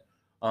 100%.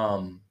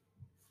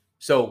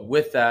 So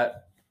with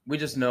that, we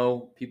just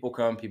know people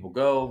come, people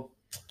go.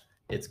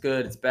 It's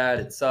good, it's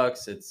bad, it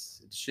sucks,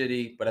 it's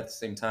shitty, but at the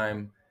same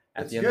time,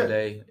 at the end of the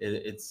day,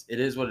 it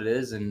is what it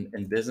is,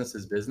 and business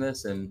is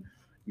business, and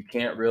you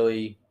can't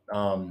really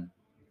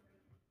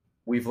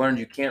we've learned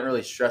you can't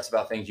really stress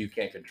about things you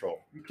can't control.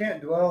 You can't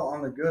dwell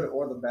on the good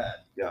or the bad.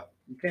 Yeah.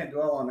 You can't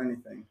dwell on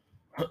anything.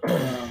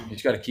 You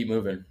just got to keep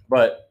moving.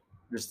 But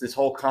just this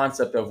whole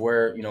concept of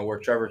where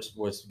Trevor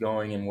was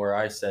going, and where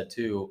I said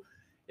too,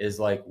 is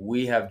like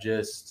we've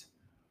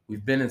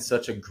been in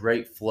such a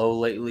great flow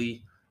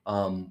lately.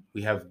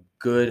 We have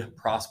good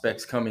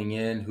prospects coming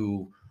in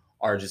who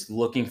are just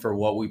looking for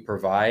what we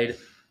provide.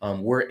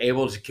 We're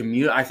able to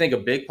communicate. I think a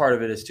big part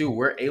of it is too,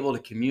 we're able to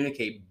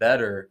communicate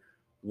better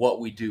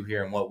what we do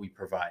here and what we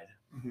provide.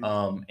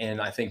 Mm-hmm.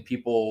 And I think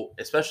people,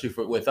 especially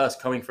with us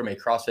coming from a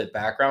CrossFit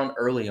background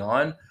early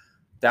on,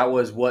 that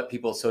was what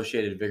people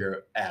associated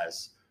Vigor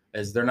as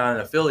they're not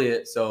an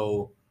affiliate.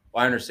 So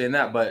I understand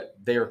that, but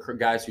they are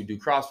guys who do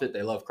CrossFit.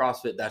 They love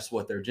CrossFit. That's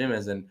what their gym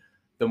is. And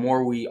the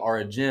more we are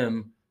a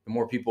gym, the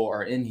more people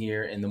are in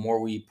here, and the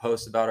more we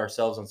post about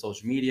ourselves on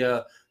social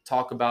media,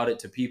 talk about it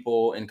to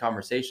people in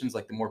conversations,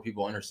 like the more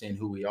people understand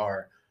who we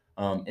are.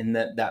 And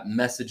that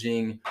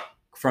messaging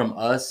from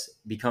us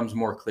becomes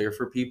more clear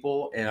for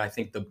people. And I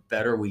think the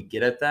better we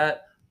get at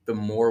that, the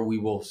more we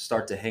will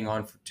start to hang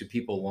on to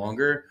people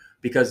longer,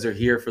 because they're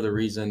here for the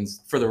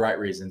right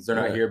reasons. They're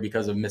not here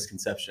because of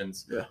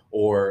misconceptions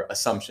or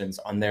assumptions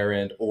on their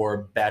end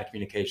or bad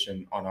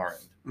communication on our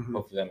end. Mm-hmm.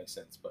 Hopefully that makes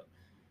sense. But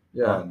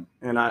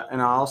and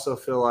I also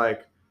feel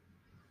like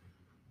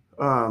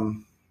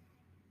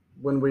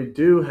when we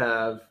do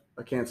have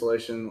a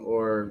cancellation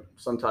or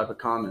some type of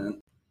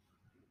comment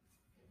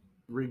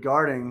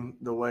regarding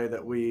the way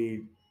that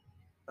we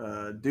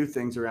do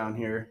things around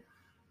here,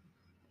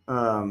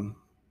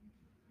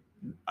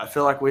 I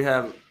feel like we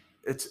have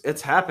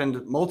it's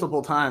happened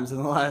multiple times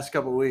in the last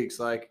couple of weeks.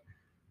 Like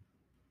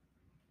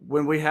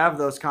when we have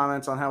those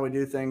comments on how we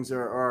do things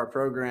or our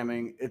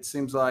programming, it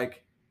seems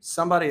like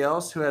somebody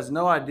else who has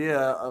no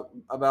idea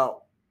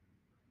about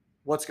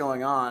what's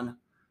going on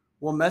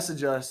will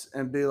message us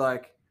and be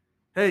like,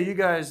 "Hey, you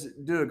guys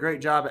do a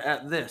great job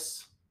at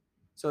this."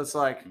 So it's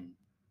like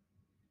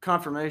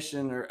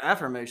confirmation or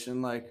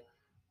affirmation. Like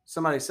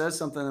somebody says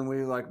something and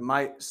we like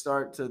might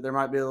start to, there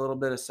might be a little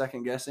bit of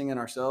second guessing in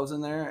ourselves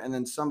in there. And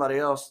then somebody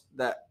else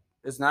that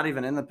is not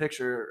even in the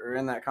picture or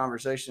in that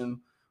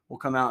conversation will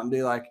come out and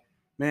be like,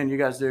 "Man, you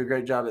guys do a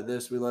great job at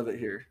this. We love it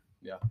here."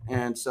 Yeah.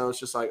 And so it's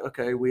just like,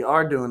 okay, we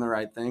are doing the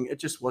right thing. It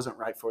just wasn't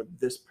right for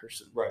this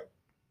person. Right.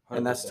 100%.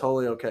 And that's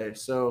totally okay.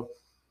 So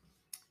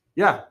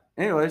yeah,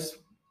 anyways,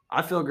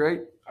 I feel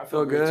great. I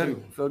feel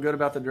good. I feel good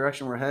about the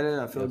direction we're headed.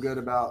 I feel good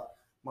about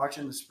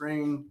marching the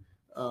spring.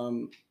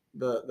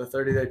 The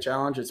 30-day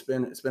challenge. It's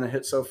been a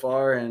hit so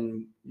far,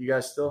 and you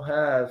guys still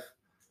have.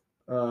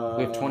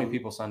 We have 20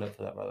 people signed up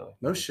for that, by the way.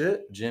 No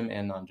shit. Gym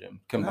and non-gym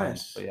combined.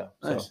 Nice. But yeah.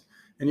 Nice. So.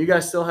 And you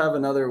guys still have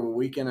another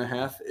week and a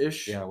half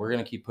ish. Yeah, we're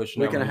gonna keep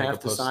pushing. Week and a half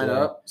to sign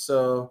up.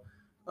 So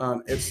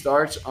it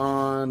starts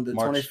on the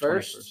March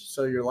 21st.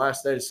 So your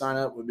last day to sign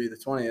up would be the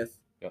 20th,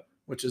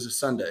 which is a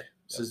Sunday.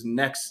 This is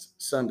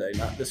next Sunday,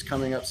 not this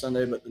coming up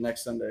Sunday, but the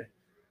next Sunday.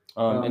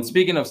 And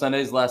speaking of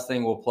Sundays, last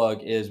thing we'll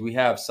plug is we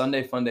have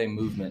Sunday Fun Day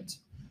Movement,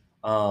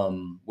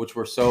 which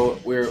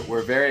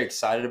we're very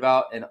excited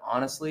about. And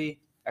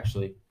honestly,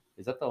 actually,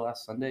 is that the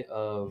last Sunday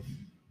of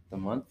the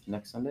month?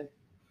 Next Sunday?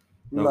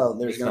 No,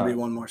 there's going to be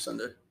one more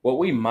Sunday. What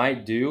we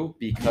might do,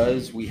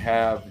 because we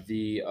have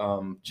the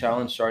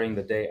challenge starting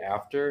the day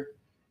after,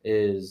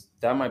 is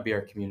that might be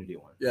our community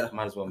one. Yeah,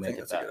 might as well make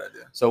it that. A good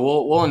idea. So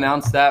we'll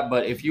announce that.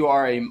 But if you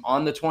are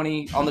on the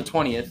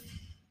 20th.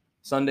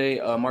 Sunday,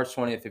 March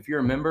 20th. If you're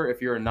a member,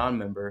 if you're a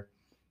non-member,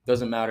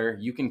 doesn't matter.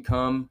 You can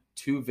come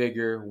to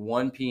Vigor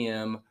 1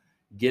 p.m.,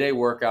 get a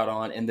workout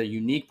on. And the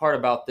unique part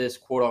about this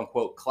quote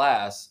unquote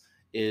class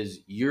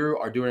is you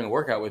are doing a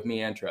workout with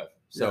me and Trev.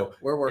 So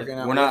we're working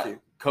out. We're not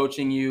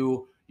coaching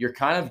you. You're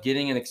kind of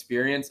getting an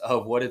experience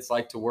of what it's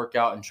like to work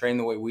out and train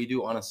the way we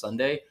do on a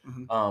Sunday,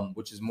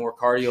 which is more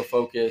cardio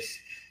focused.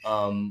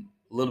 A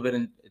little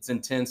bit, it's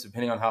intense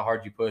depending on how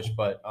hard you push,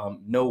 but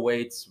no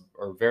weights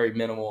or very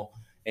minimal.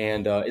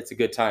 And it's a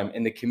good time.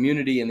 And the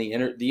community and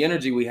the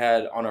energy we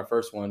had on our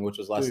first one, which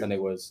was last Sunday,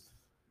 was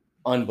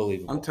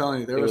unbelievable. I'm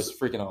telling you, it was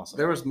freaking awesome.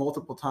 There was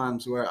multiple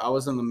times where I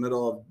was in the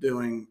middle of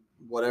doing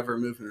whatever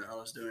movement I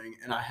was doing,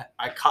 and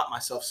I caught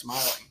myself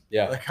smiling.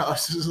 Yeah, like I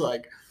was just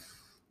like,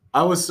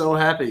 I was so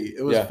happy.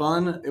 It was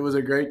fun. It was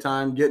a great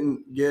time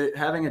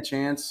having a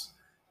chance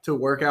to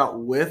work out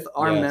with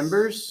our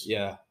members.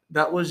 Yeah,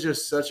 that was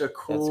just such a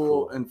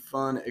cool and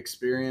fun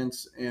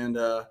experience, and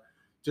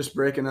just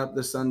breaking up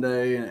the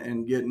Sunday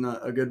and getting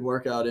a good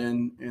workout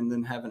in, and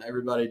then having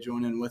everybody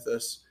join in with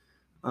us.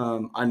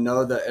 I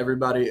know that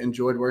everybody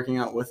enjoyed working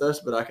out with us,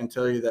 but I can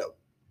tell you that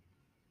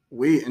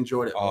we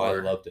enjoyed it more.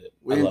 I loved it.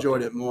 We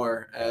enjoyed it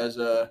more as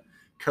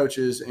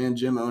coaches and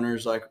gym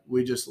owners. Like,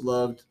 we just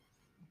loved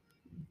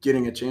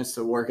getting a chance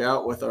to work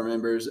out with our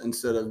members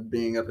instead of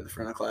being up at the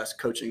front of class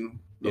coaching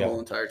the whole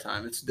entire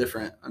time. It's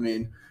different. I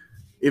mean,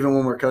 even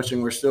when we're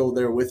coaching, we're still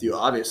there with you,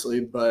 obviously,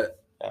 but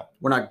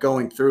we're not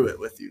going through it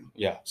with you.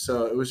 Yeah.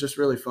 So it was just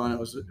really fun. It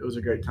was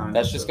a great time.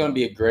 That's just going to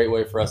be a great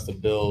way for us to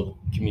build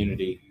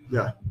community.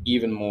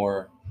 Even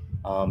more.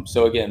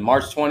 So again,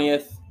 March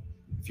 20th,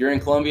 if you're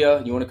in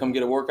Columbia, you want to come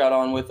get a workout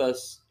on with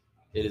us,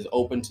 it is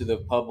open to the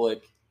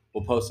public.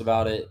 We'll post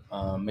about it.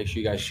 Make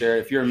sure you guys share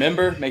it. If you're a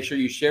member, make sure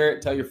you share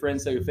it. Tell your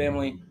friends, tell your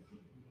family.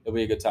 It'll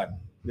be a good time.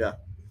 Yeah.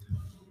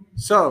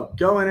 So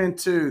going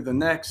into the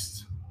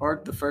next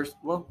or the first,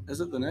 well,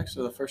 is it the next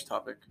or the first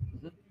topic?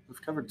 Mm-hmm.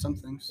 We've covered some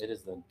things. It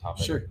is the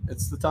topic. Sure.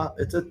 It's the top.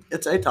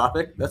 It's a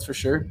topic. That's for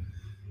sure.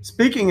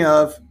 Speaking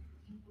of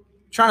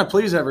trying to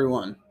please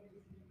everyone,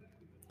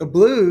 the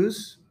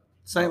Blues,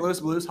 St. Louis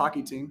Blues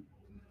hockey team,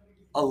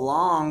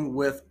 along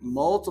with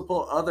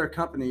multiple other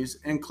companies,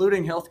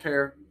 including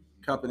healthcare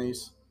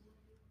companies,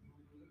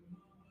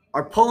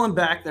 are pulling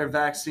back their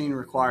vaccine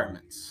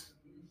requirements.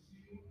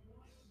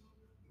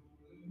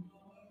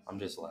 I'm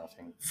just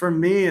laughing. For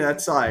me,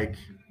 that's like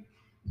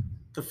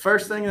the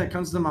first thing that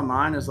comes to my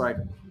mind is like,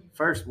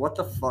 first, what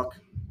the fuck?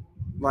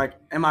 Like,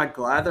 am I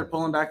glad they're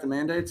pulling back the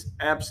mandates?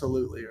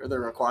 Absolutely. Or the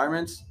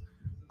requirements?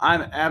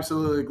 I'm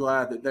absolutely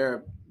glad that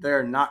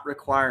they're not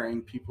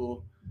requiring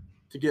people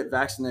to get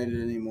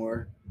vaccinated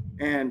anymore.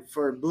 And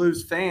for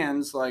Blues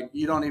fans, like,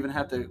 you don't even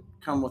have to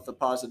come with a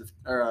positive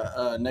or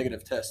a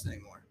negative test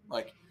anymore.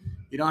 Like,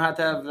 You don't have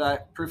to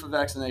have proof of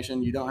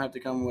vaccination. You don't have to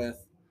come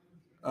with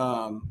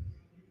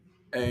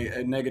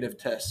a negative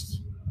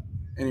test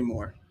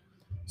anymore.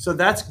 So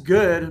that's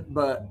good,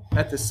 but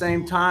at the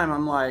same time,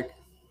 I'm like,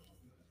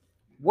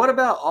 what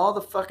about all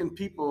the fucking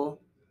people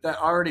that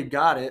already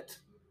got it?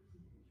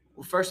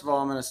 Well, first of all,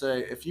 I'm going to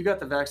say, if you got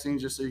the vaccine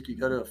just so you could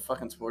go to a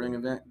fucking sporting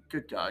event,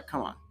 good God,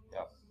 come on.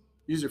 Yep.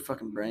 Use your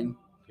fucking brain.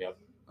 Yep.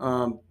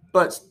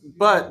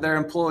 But their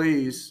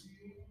employees,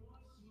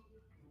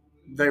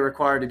 they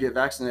required to get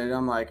vaccinated.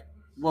 I'm like,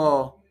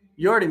 well,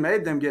 you already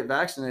made them get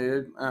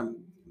vaccinated.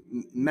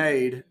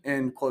 Made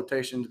in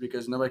quotations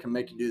because nobody can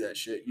make you do that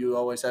shit. You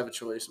always have a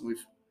choice, and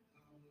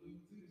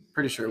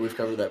pretty sure we've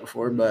covered that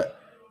before.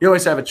 But you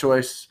always have a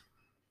choice,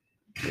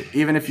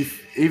 even if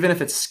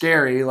it's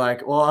scary.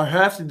 Like, well, I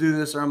have to do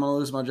this or I'm gonna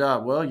lose my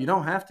job. Well, you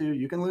don't have to.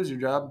 You can lose your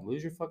job.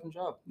 Lose your fucking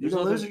job. You can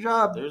lose your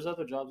job. There's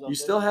other jobs out there. You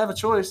still have a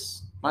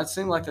choice. Might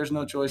seem like there's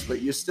no choice,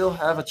 but you still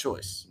have a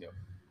choice. Yep.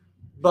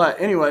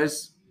 But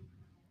anyways,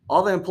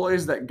 all the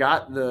employees that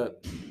got the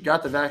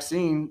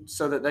vaccine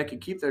so that they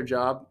could keep their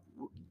job,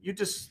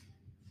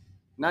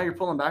 now you're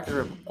pulling back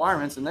their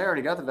requirements, and they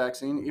already got the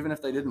vaccine, even if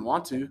they didn't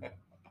want to.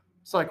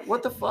 It's like,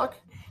 what the fuck?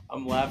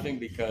 I'm laughing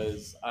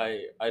because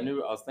I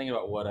was thinking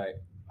about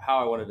how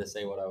I wanted to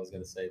say what I was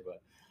going to say,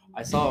 but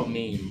I saw a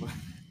meme.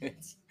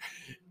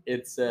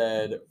 It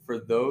said, for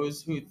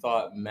those who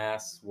thought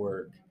masks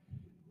work,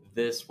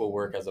 this will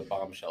work as a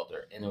bomb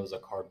shelter, and it was a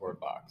cardboard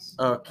box.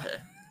 Okay.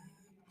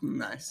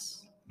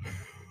 Nice.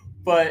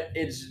 But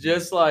it's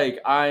just like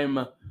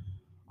I'm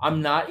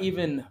not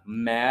even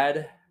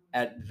mad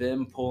at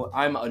them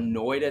I'm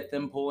annoyed at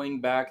them pulling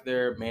back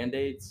their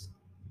mandates,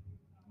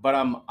 but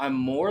I'm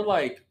more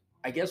like,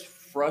 I guess,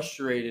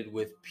 frustrated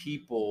with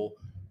people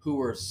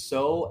who are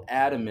so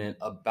adamant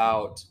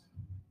about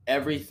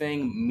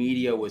everything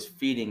media was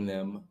feeding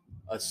them,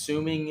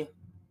 assuming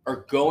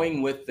or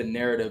going with the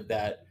narrative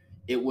that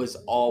it was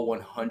all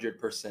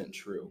 100%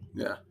 true.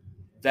 Yeah.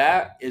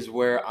 That is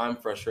where I'm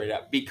frustrated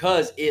at,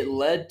 because it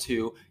led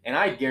to, and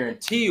I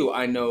guarantee you,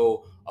 I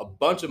know a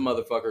bunch of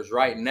motherfuckers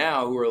right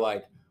now who are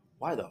like,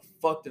 why the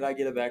fuck did I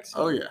get a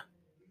vaccine? Oh yeah.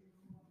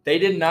 They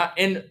did not.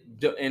 And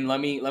let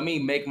me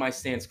make my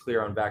stance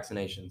clear on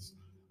vaccinations.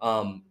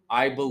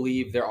 I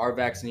believe there are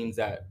vaccines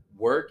that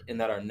work and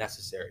that are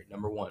necessary.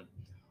 Number one.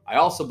 I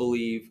also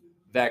believe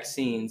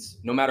vaccines,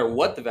 no matter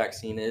what the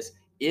vaccine is,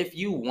 if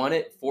you want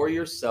it for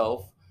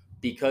yourself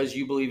because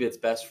you believe it's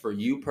best for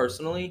you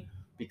personally,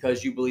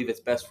 because you believe it's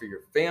best for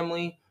your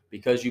family,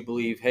 because you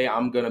believe, hey,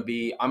 I'm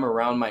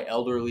around my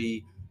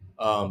elderly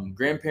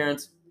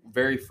grandparents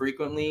very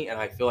frequently, and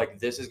I feel like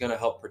this is going to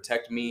help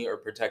protect me or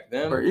protect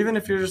them. Or even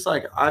if you're just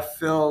like, I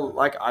feel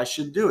like I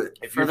should do it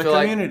for the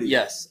community.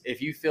 Yes,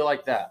 if you feel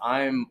like that,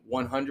 I'm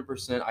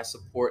 100%, I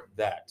support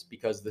that,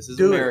 because this is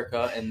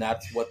America, and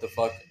that's what the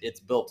fuck it's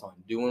built on.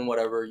 Doing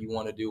whatever you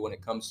want to do when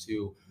it comes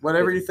to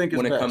whatever you think is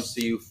best. When it comes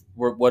to you,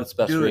 what's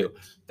best for you.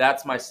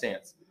 That's my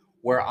stance.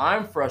 Where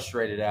I'm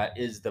frustrated at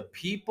is the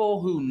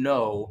people who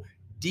know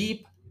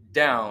deep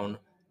down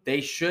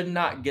they should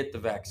not get the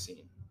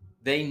vaccine.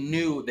 They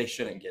knew they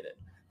shouldn't get it.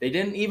 They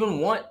didn't even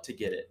want to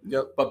get it.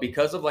 Yep. But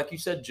because of, like you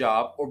said,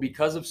 job, or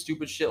because of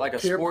stupid shit like a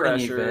sporting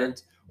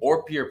event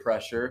or peer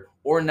pressure,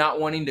 or not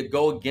wanting to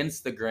go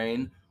against the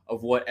grain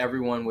of what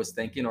everyone was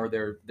thinking or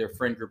their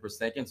friend group was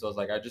thinking. So I was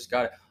like, I just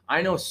got it.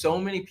 I know so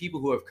many people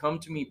who have come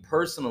to me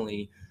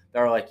personally that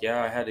are like,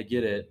 yeah, I had to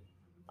get it.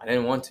 I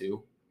didn't want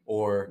to.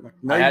 Or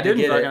no, I had to get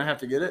it. You're not going to have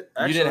to get it.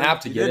 Actually, you didn't have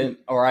to get it.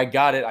 Or I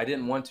got it. I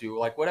didn't want to.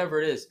 Like,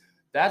 whatever it is.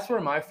 That's where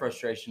my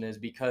frustration is,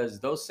 because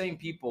those same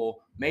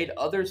people made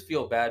others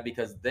feel bad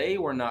because they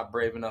were not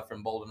brave enough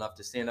and bold enough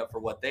to stand up for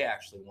what they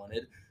actually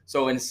wanted.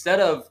 So instead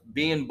of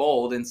being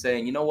bold and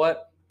saying, you know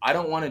what, I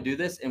don't want to do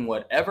this, and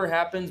whatever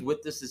happens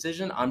with this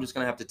decision, I'm just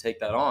going to have to take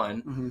that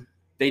on. Mm-hmm.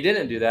 They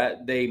didn't do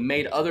that. They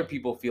made other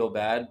people feel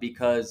bad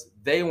because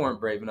they weren't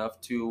brave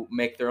enough to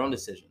make their own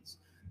decisions.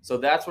 So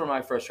that's where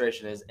my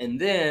frustration is. And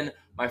then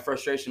my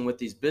frustration with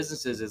these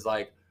businesses is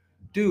like,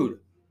 dude,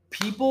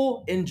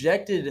 people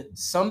injected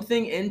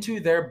something into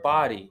their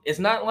body. It's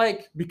not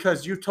like,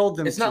 because you told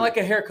them. It's not like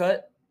a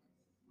haircut.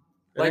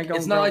 Like,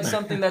 it's not like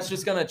something that's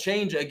just gonna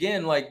change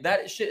again. Like,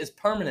 that shit is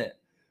permanent.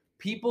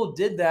 People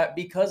did that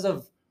because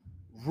of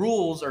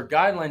rules or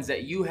guidelines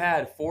that you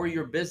had for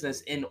your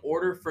business in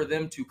order for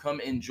them to come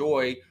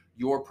enjoy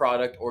your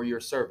product or your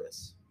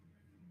service.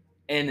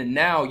 And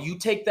now you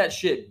take that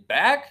shit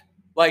back.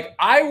 Like,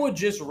 I would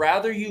just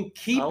rather you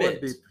keep it. I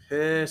would be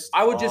pissed.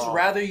 I would just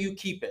rather you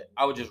keep it.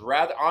 I would just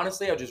rather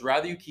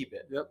you keep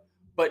it. Yep.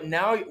 But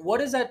now, what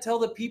does that tell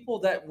the people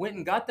that went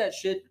and got that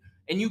shit?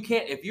 And you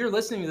can't, if you're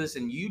listening to this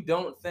and you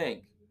don't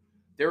think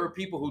there were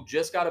people who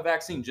just got a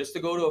vaccine just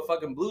to go to a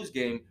fucking Blues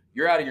game,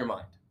 you're out of your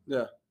mind.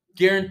 Yeah.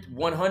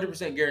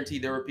 100%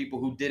 guaranteed there were people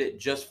who did it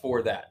just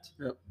for that.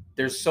 Yep.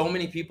 There's so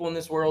many people in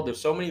this world.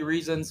 There's so many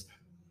reasons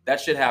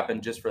that shit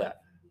happened just for that.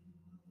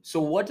 So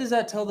what does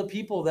that tell the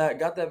people that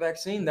got that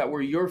vaccine that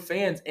were your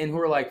fans and who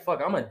are like, fuck,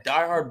 I'm a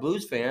diehard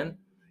Blues fan.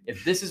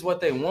 If this is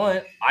what they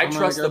want, I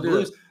trust the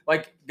Blues.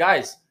 Like,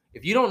 guys,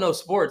 if you don't know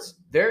sports,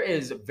 there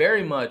is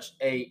very much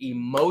a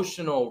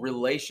emotional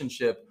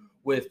relationship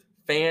with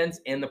fans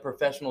and the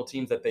professional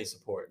teams that they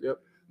support. Yep.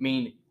 I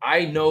mean,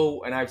 I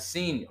know, and I've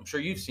seen, I'm sure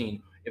you've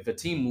seen, if a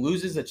team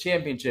loses a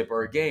championship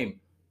or a game,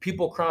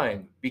 people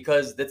crying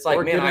because it's like,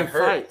 Or man, I getting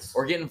hurt, fights.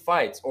 or getting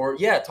fights, or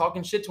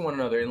talking shit to one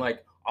another, and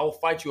like, I'll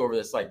fight you over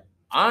this. Like,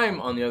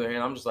 I'm on the other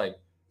hand, I'm just like,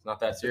 it's not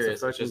that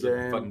serious. It's just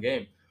a fucking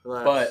game.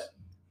 Relax. But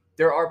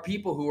there are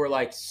people who are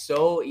like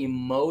so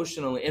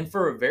emotionally, and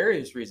for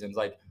various reasons,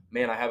 like,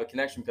 man, I have a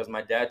connection because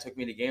my dad took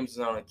me to games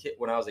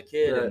when I was a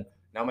kid, Right. and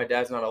now my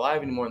dad's not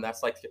alive anymore, and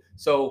that's like,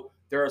 so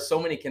there are so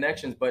many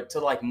connections. But to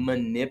like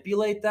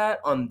manipulate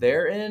that on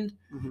their end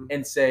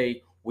and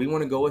say we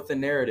want to go with the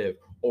narrative,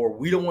 or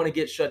we don't want to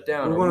get shut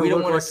down, or we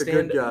don't want to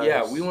stand.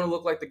 Yeah, we want to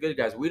look like the good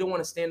guys. We don't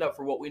want to stand up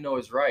for what we know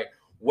is right,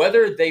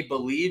 whether they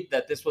believe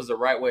that this was the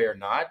right way or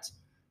not.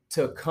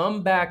 To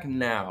come back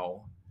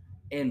now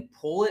and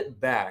pull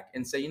it back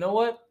and say, you know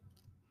what?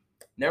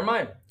 Never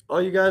mind.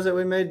 All you guys that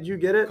we made you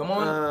get it. Come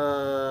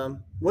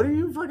on. What are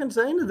you fucking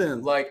saying to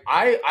them? Like,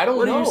 I don't know.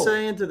 What are you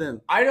saying to them?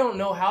 I don't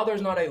know how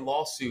there's not a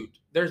lawsuit.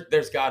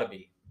 There's got to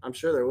be. I'm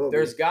sure there will be.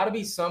 There's got to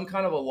be some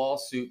kind of a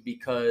lawsuit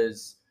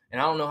because,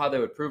 and I don't know how they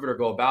would prove it or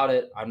go about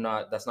it.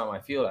 That's not my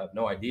field. I have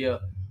no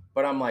idea.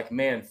 But I'm like,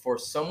 man, for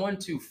someone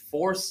to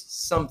force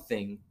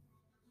something,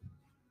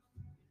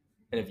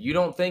 and if you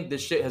don't think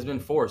this shit has been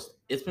forced,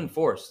 it's been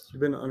forced. You've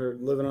been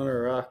living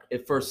under a rock.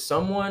 If for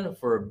someone,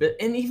 for a bit,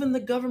 and even the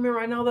government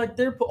right now, like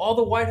they're all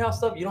the White House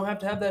stuff, you don't have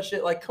to have that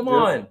shit. Like, come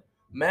on,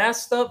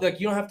 mask stuff, like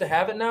you don't have to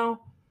have it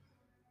now.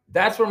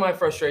 That's where my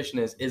frustration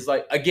is. Is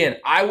like, again,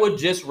 I would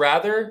just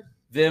rather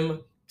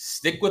them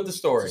stick with the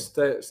story.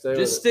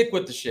 Just stick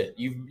with the shit.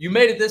 You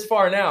made it this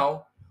far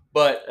now,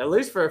 but at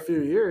least for a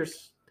few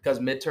years, because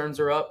midterms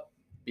are up.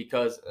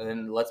 Because,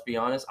 and let's be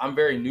honest, I'm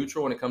very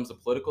neutral when it comes to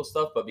political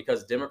stuff, but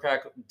because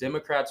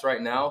Democrats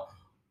right now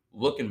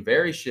looking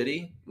very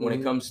shitty when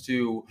it comes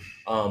to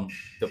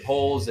the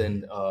polls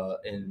and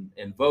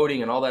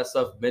voting and all that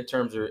stuff,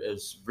 midterms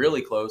is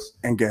really close.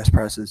 And gas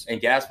prices.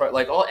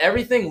 Like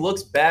everything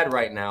looks bad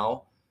right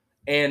now,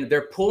 and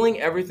they're pulling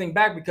everything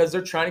back because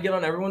they're trying to get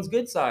on everyone's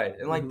good side,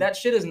 and like that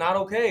shit is not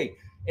okay.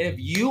 And if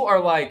you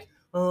are like,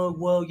 oh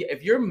well, yeah,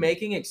 if you're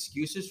making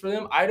excuses for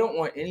them, I don't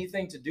want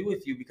anything to do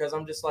with you because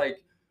I'm just like.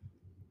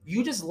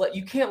 You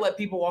can't let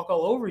people walk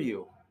all over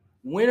you.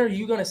 When are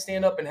you going to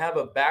stand up and have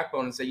a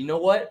backbone and say, you know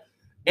what?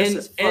 And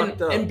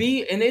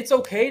it's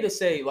okay to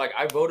say like,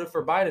 I voted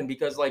for Biden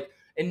because like,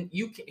 and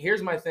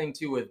here's my thing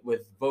too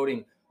with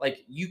voting.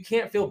 Like you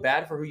can't feel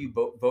bad for who you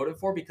voted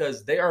for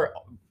because they are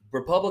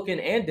Republican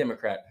and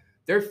Democrat.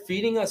 They're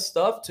feeding us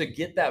stuff to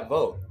get that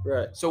vote.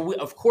 Right. So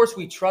of course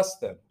we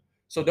trust them.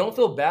 So don't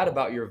feel bad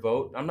about your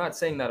vote. I'm not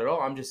saying that at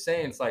all. I'm just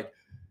saying it's like,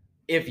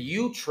 if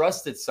you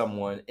trusted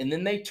someone and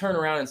then they turn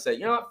around and say, you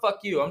know what, fuck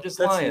you, I'm just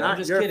lying, I'm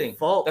just kidding.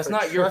 That's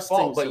not your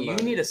fault, but you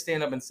need to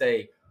stand up and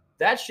say,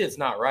 that shit's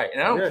not right.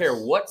 And I don't care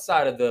what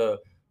side of the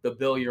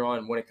bill you're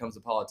on when it comes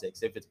to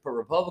politics. If it's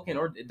Republican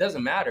or it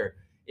doesn't matter.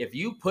 If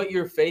you put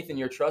your faith and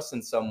your trust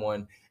in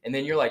someone and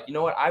then you're like, you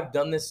know what, I've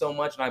done this so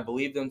much and I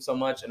believe them so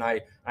much and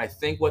I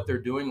think what they're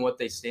doing, what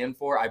they stand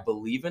for, I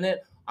believe in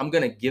it, I'm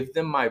going to give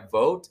them my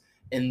vote.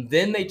 And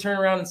then they turn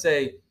around and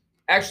say,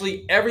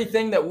 actually,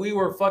 everything that we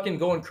were fucking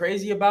going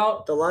crazy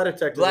about the lie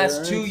detector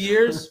last 2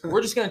 years,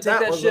 we're just going to take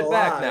that shit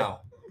back now.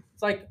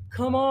 It's like,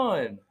 come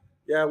on.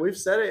 Yeah, we've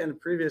said it in a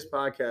previous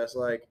podcast.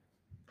 Like,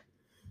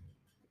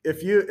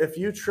 if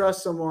you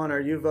trust someone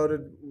or you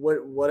voted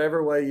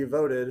whatever way you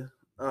voted,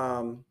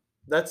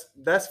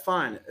 that's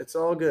fine. It's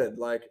all good.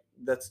 Like,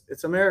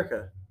 it's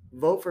America.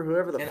 Vote for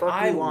whoever the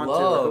fuck you want to,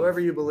 or whoever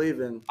you believe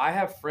in. I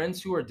have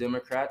friends who are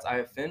Democrats. I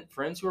have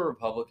friends who are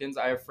Republicans.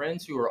 I have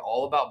friends who are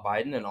all about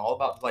Biden and all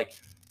about, like,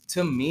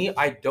 to me,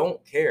 I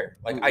don't care.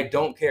 Like, I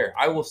don't care.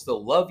 I will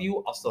still love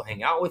you. I'll still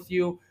hang out with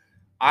you.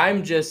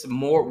 I'm just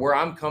more where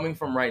I'm coming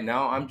from right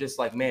now. I'm just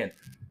like, man,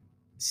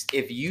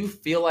 if you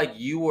feel like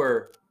you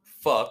were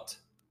fucked,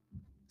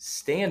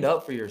 stand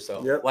up for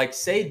yourself. Yep. Like,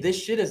 say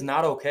this shit is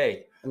not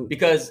okay.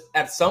 Because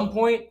at some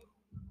point,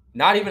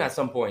 not even at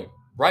some point,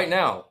 right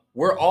now,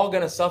 we're all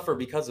going to suffer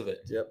because of it.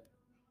 Yep.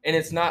 And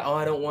it's not, oh,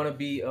 I don't want to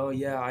be, oh,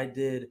 yeah,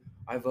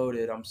 I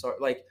voted. I'm sorry.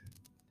 Like,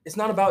 it's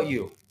not about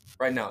you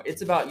right now.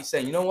 It's about you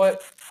saying, you know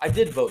what? I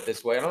did vote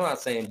this way. And I'm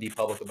not saying be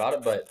public about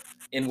it, but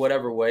in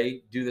whatever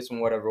way, do this in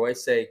whatever way.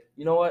 Say,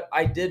 you know what?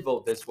 I did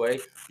vote this way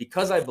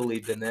because I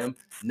believed in them.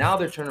 Now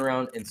they're turning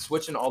around and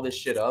switching all this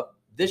shit up.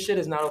 This shit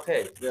is not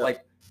okay. Yeah.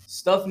 Like,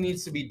 stuff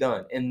needs to be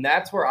done. And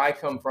that's where I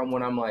come from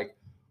when I'm like,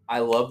 I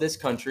love this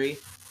country.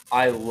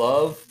 I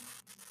love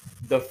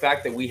the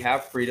fact that we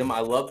have freedom.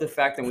 I love the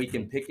fact that we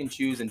can pick and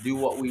choose and do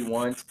what we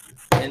want.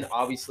 And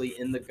obviously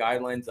in the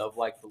guidelines of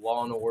like the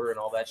law and order and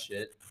all that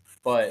shit.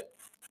 But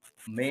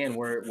man,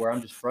 where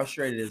I'm just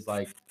frustrated is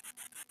like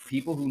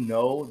people who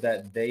know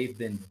that they've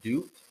been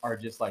duped are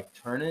just like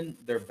turning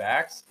their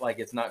backs like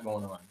it's not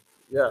going on.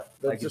 Yeah,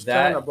 they're like just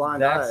turning a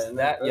blind eye.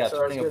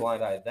 Turning a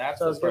blind eye.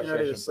 That's what I was getting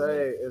ready to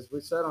say is we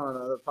said on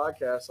another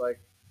podcast, like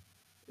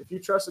if you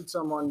trusted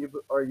someone,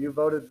 you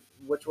voted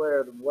which way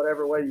or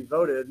whatever way you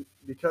voted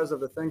because of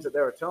the things that they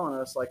were telling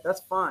us, like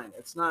that's fine.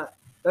 It's not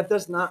that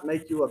does not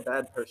make you a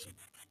bad person.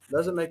 It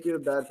doesn't make you a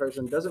bad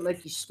person. It doesn't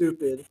make you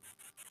stupid.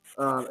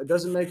 It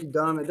doesn't make you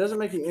dumb. It doesn't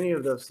make you any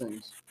of those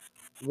things.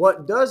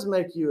 What does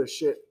make you a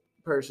shit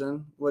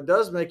person? What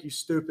does make you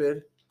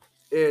stupid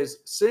is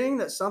seeing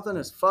that something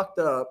is fucked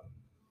up,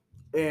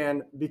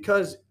 and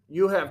because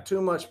you have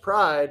too much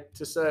pride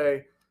to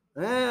say,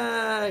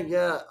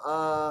 yeah,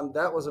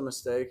 that was a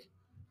mistake,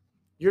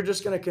 you're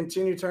just going to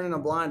continue turning a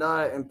blind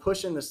eye and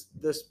pushing this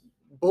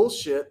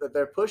bullshit that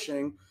they're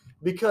pushing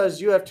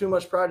because you have too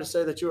much pride to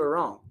say that you were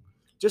wrong.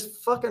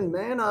 Just fucking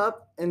man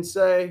up and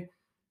say,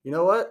 you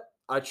know what?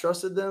 I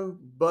trusted them,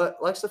 but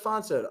like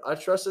Stefan said, I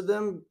trusted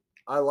them.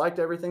 I liked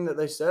everything that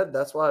they said.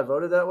 That's why I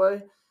voted that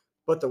way.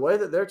 But the way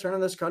that they're turning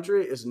this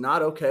country is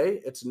not okay.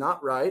 It's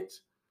not right.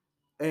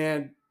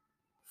 And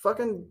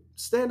fucking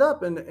stand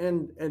up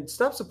and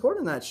stop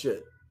supporting that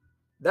shit.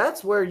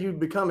 That's where you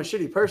become a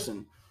shitty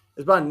person,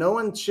 is by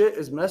knowing shit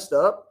is messed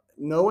up,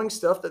 knowing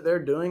stuff that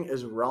they're doing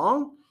is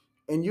wrong,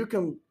 and you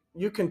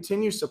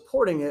continue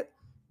supporting it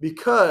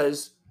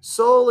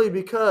solely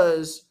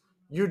because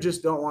you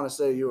just don't want to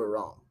say you were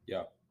wrong.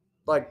 Yeah.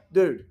 Like,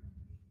 dude,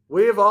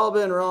 we have all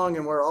been wrong,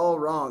 and we're all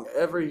wrong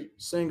every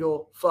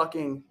single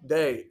fucking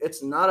day.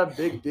 It's not a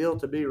big deal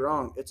to be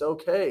wrong. It's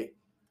okay.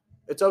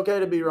 It's okay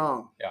to be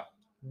wrong. Yeah.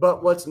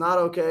 But what's not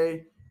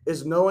okay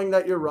is knowing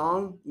that you're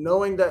wrong,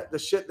 knowing that the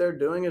shit they're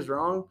doing is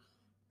wrong,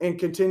 and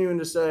continuing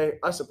to say,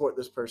 I support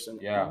this person.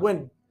 Yeah.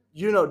 When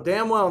you know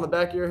damn well in the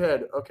back of your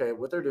head, okay,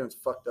 what they're doing is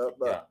fucked up,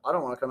 but I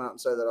don't want to come out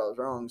and say that I was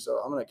wrong, so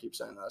I'm going to keep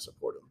saying that I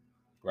support them.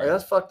 Right. Like,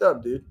 that's fucked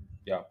up, dude.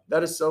 Yeah.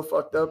 That is so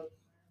fucked up.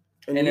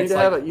 And you need to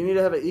have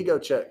an ego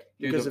check,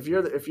 because if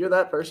you're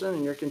that person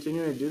and you're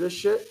continuing to do this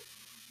shit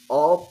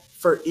all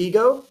for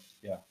ego,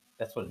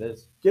 that's what it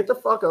is. Get the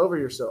fuck over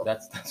yourself.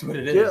 That's what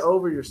it is. Get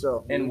over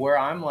yourself. Dude. And where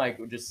I'm like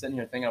just sitting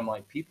here thinking, I'm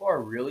like, people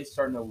are really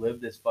starting to live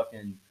this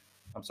fucking.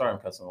 I'm sorry, I'm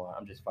cussing a lot.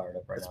 I'm just fired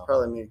up right now. It's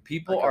probably me.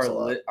 People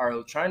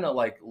are trying to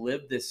like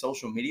live this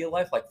social media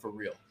life like for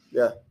real.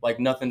 Yeah. Like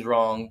nothing's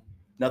wrong,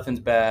 nothing's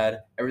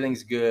bad,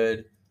 everything's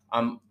good.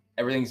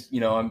 Everything's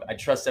I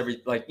trust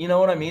like you know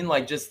what I mean.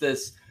 Like just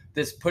this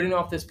putting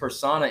off this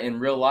persona in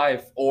real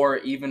life, or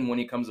even when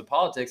it comes to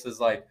politics, is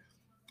like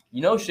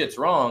shit's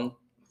wrong.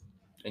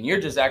 And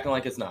you're just acting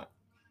like it's not.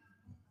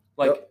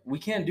 Like, we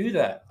can't do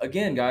that.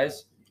 Again,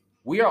 guys,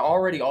 we are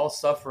already all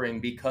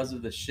suffering because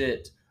of the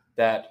shit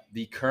that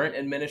the current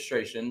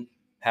administration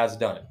has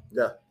done.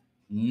 Yeah.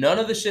 None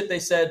of the shit they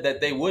said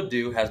that they would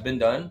do has been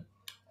done.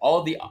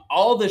 All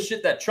the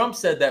shit that Trump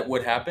said that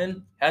would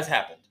happen has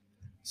happened.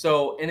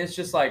 So, and it's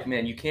just like,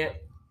 man, you can't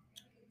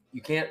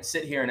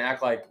sit here and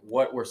act like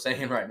what we're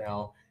saying right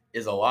now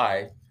is a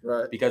lie.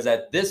 Right. Because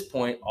at this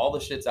point, all the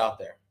shit's out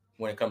there.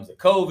 When it comes to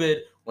COVID,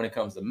 when it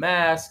comes to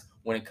masks,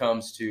 when it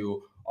comes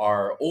to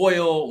our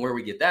oil, where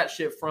we get that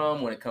shit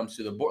from, when it comes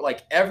to the board,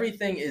 like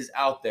everything is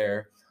out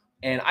there.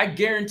 And I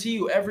guarantee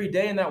you every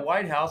day in that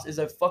White House is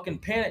a fucking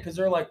panic because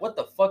they're like, what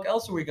the fuck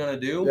else are we going to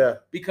do? Yeah.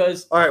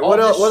 Because all right,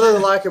 what other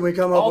lie can we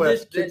come up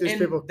with? Keep these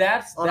people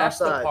that's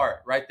the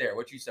part right there.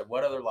 What you said,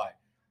 what other lie?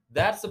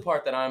 That's the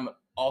part that I'm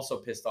also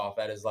pissed off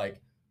at, is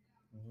like,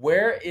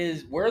 where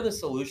are the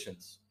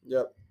solutions?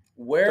 Yep.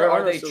 Where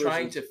are they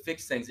trying to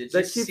fix things? It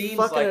just seems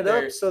like fucking it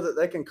up so that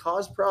they can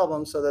cause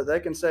problems, so that they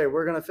can say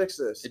we're going to fix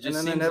this, and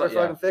then they never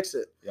fucking fix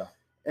it. Yeah.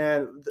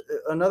 And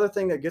another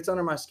thing that gets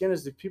under my skin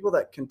is the people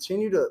that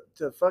continue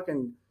to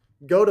fucking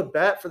go to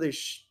bat for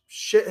these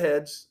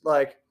shitheads.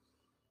 Like,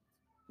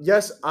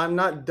 yes, I'm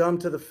not dumb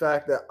to the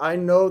fact that I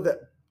know that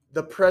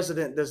the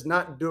president does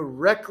not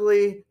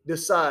directly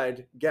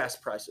decide gas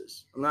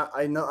prices.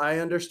 I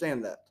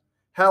understand that.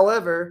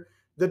 However,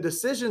 the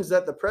decisions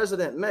that the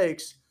president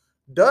makes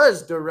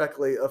does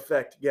directly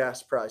affect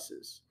gas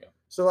prices. Yeah.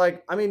 So,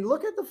 like, I mean,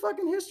 look at the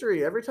fucking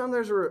history. Every time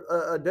there's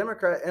a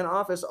Democrat in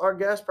office, our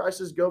gas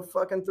prices go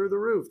fucking through the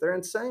roof. They're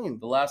insane.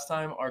 The last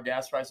time our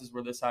gas prices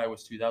were this high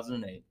was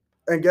 2008.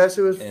 And guess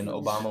who was? And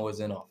Obama was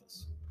in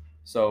office.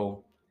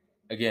 So,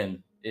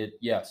 again,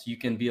 yes, you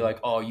can be like,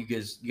 oh, you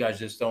guys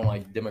just don't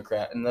like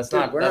Democrat, and that's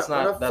not it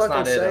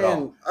at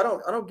all. I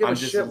don't give a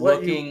shit.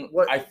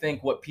 I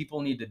think what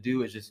people need to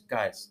do is just,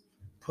 guys,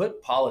 put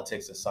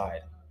politics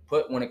aside.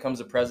 When it comes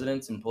to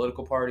presidents and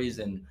political parties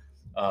and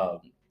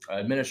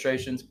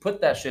administrations, put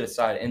that shit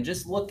aside and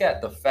just look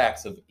at the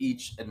facts of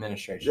each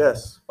administration.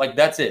 Yes. Like,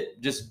 that's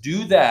it. Just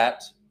do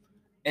that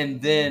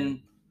and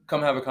then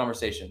come have a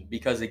conversation.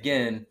 Because,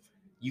 again,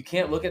 you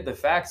can't look at the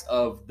facts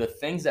of the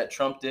things that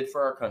Trump did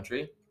for our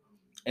country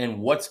and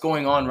what's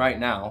going on right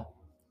now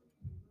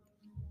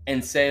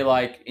and say,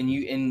 like,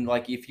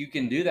 if you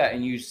can do that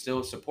and you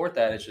still support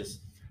that, it's just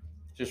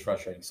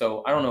frustrating.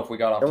 So I don't know if we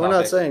got off topic. We're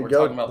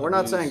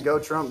not saying go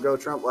Trump, go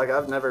Trump. Like,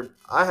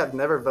 I have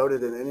never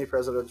voted in any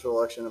presidential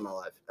election in my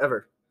life,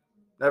 ever,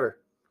 never.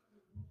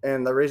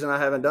 And the reason I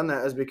haven't done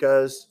that is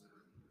because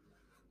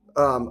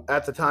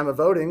at the time of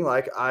voting,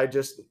 like, I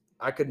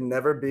could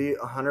never be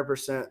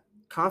 100%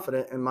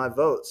 confident in my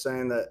vote,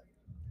 saying that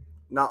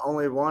not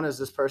only one, is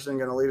this person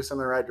going to lead us in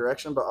the right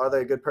direction, but are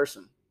they a good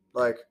person?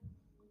 Like,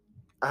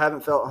 I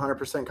haven't felt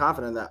 100%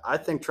 confident in that. I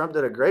think Trump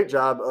did a great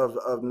job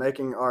of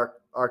making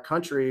our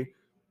country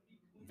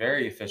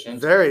very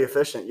efficient. Very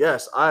efficient.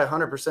 Yes, I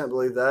 100%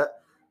 believe that.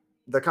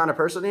 The kind of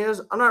person he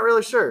is, I'm not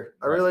really sure.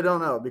 I really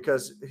don't know,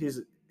 because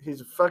he's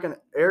fucking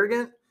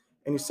arrogant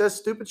and he says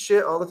stupid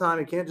shit all the time.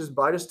 He can't just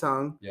bite his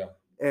tongue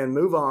and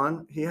move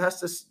on. He has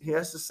to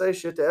say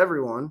shit to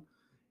everyone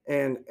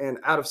and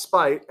out of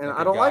spite, and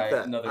I don't like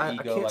that. Another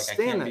ego, I can't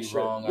stand that shit.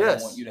 Wrong. Yes, I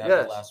don't want you to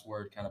have the last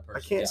word kind of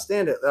person. I can't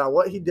stand it.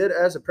 What he did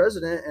as a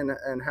president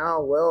and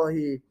how well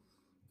he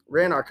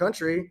ran our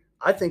country,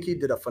 I think he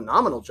did a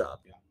phenomenal job.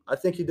 Yeah. I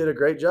think he did a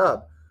great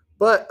job.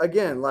 But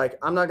again, like,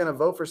 I'm not going to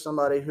vote for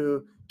somebody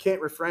who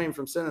can't refrain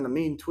from sending a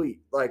mean tweet.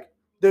 Like,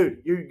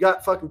 dude, you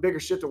got fucking bigger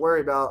shit to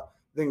worry about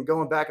than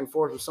going back and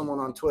forth with someone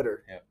on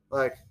Twitter. Yeah.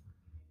 Like,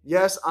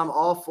 yes, I'm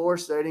all for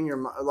stating your,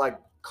 like,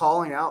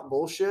 calling out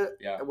bullshit,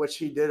 which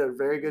he did a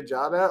very good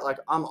job at. Like,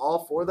 I'm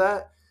all for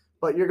that.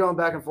 But you're going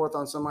back and forth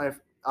on somebody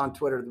on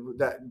Twitter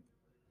that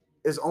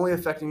is only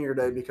affecting your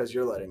day because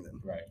you're letting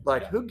them. Right.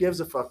 Like, who gives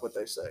a fuck what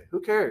they say?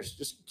 Who cares?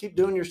 Just keep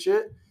doing your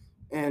shit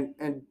and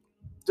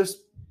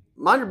just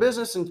mind your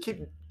business and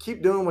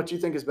keep doing what you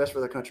think is best for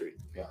the country.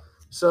 Yeah.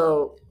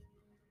 So,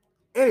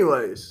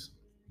 anyways,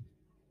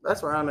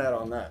 that's where I'm at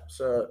on that.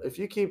 So if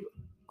you keep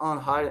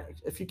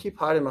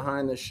hiding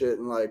behind this shit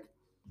and like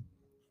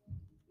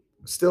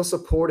still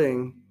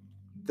supporting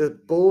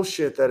the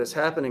bullshit that is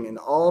happening and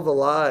all the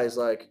lies,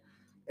 like,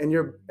 and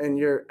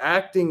you're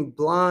acting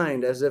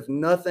blind as if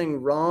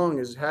nothing wrong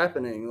is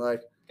happening,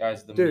 like,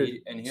 guys,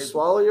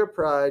 swallow your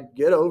pride,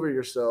 get over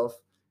yourself,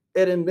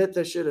 and admit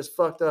that shit is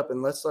fucked up,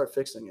 and let's start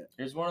fixing it.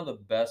 Here's one of the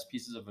best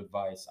pieces of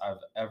advice I've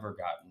ever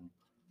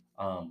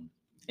gotten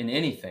in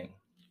anything,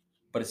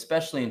 but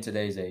especially in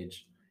today's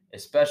age,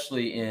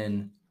 especially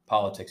in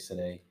politics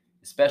today,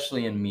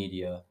 especially in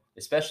media,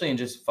 especially in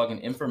just fucking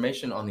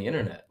information on the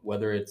internet,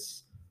 whether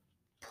it's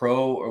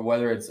pro or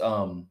whether it's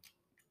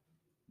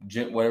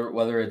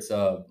whether it's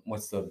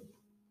what's the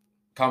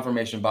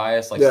confirmation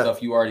bias, like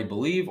stuff you already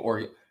believe,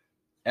 or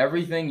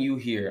everything you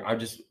hear.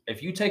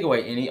 If you take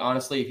away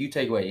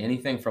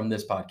anything from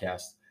this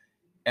podcast,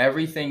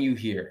 everything you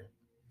hear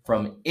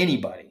from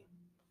anybody,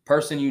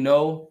 person you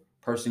know,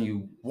 person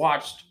you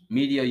watched,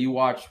 media you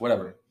watched,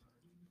 whatever,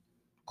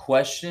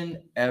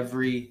 question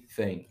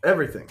everything.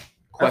 Everything.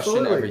 Question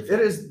Absolutely.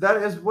 everything. That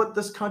is what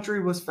this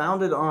country was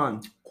founded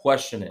on.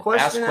 Question it.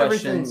 Ask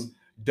questions. Everything.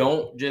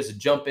 Don't just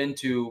jump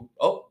into,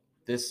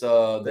 this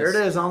there it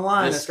is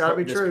online. It's got to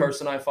be true. This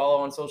person I follow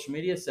on social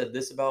media said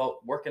this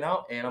about working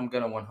out, and I'm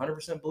going to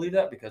 100% believe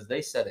that because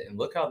they said it, and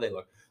look how they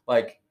look.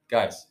 Like,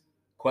 guys,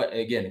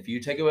 again, if you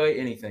take away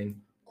anything,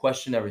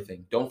 question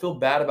everything. Don't feel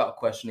bad about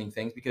questioning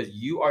things because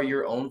you are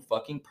your own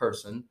fucking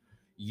person.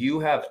 You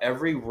have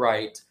every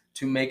right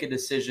to make a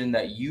decision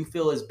that you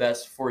feel is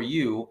best for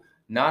you,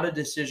 not a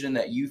decision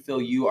that you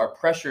feel you are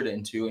pressured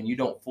into and you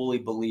don't fully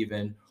believe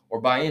in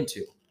or buy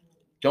into.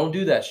 Don't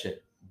do that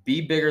shit. Be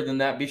bigger than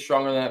that. Be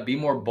stronger than that. Be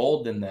more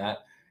bold than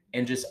that.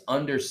 And just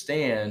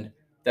understand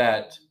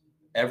that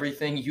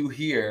everything you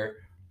hear,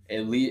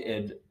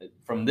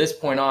 from this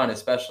point on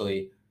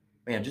especially,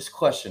 man, just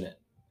question it.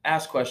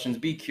 Ask questions.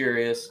 Be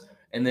curious.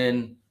 And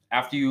then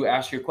after you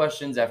ask your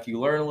questions, after you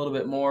learn a little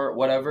bit more,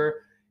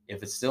 whatever,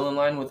 if it's still in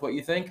line with what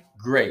you think,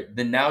 great.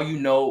 Then now you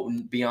know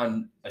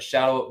beyond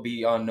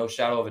no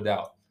shadow of a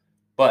doubt.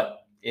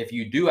 But if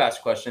you do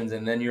ask questions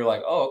and then you're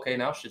like, oh, okay,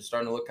 now shit's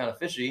starting to look kind of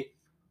fishy,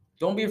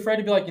 don't be afraid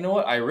to be like, you know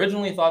what? I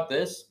originally thought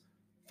this,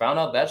 found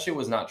out that shit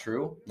was not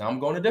true. Now I'm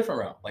going a different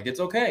route. Like,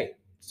 it's okay.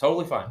 It's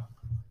totally fine.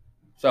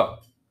 So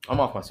I'm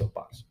off my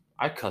soapbox.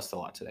 I cussed a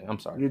lot today. I'm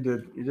sorry. You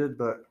did,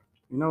 but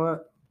you know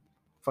what?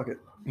 Fuck it.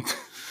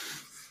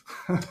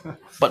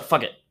 But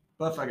fuck it.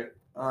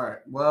 All right.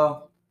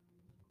 Well,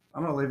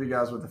 I'm going to leave you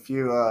guys with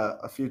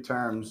a few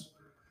terms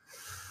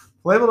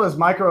labeled as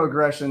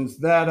microaggressions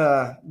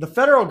that the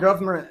federal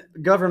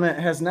government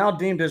has now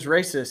deemed as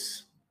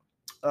racist.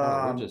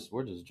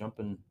 We're just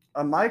jumping.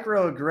 A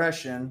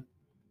microaggression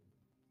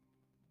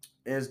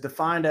is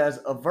defined as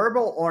a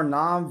verbal or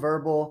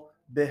nonverbal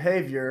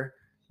behavior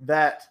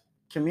that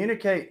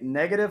communicate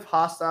negative,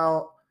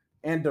 hostile,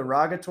 and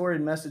derogatory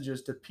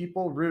messages to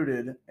people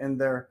rooted in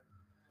their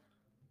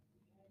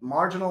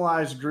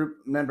marginalized group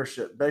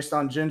membership based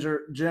on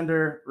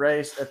gender,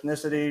 race,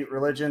 ethnicity,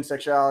 religion,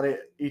 sexuality,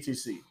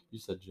 etc. You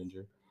said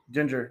ginger.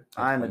 Ginger.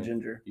 I'm a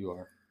ginger. You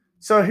are.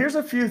 So here's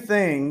a few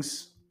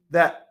things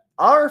that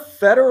our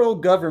federal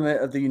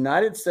government of the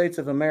United States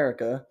of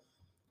America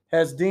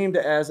has deemed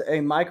as a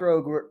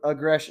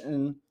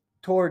microaggression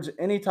towards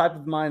any type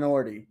of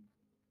minority.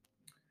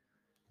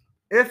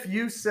 If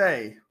you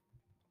say,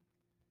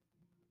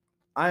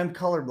 I am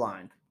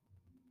colorblind,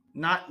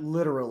 not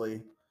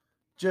literally,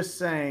 just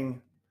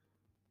saying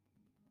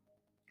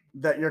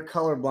that you're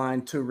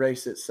colorblind to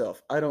race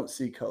itself. I don't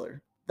see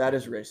color. That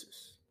is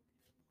racist.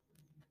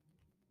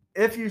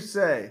 If you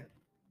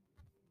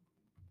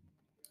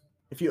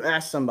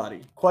ask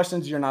somebody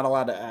questions you're not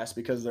allowed to ask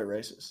because they're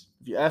racist.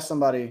 If you ask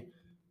somebody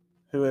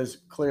who is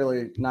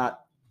clearly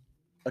not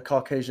a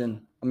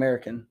Caucasian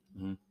American,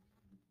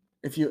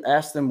 if you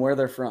ask them where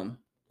they're from,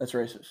 that's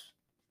racist.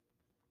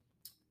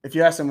 If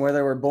you ask them where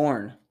they were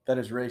born, that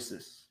is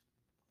racist.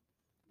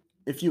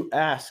 If you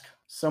ask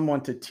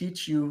someone to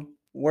teach you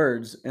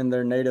words in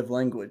their native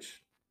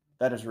language,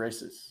 that is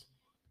racist.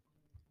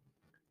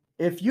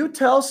 If you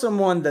tell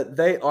someone that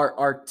they are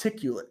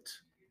articulate,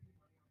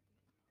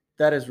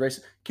 that is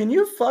racist. Can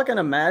you fucking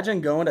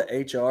imagine going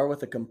to HR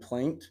with a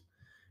complaint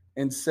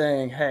and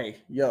saying, hey,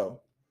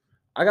 yo,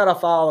 I got to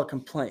file a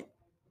complaint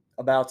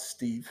about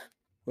Steve,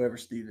 whoever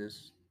Steve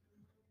is.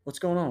 What's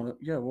going on?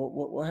 Yeah,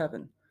 what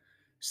happened?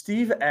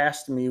 Steve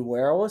asked me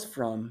where I was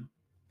from,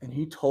 and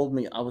he told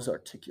me I was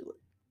articulate.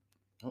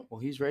 Oh, well,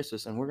 he's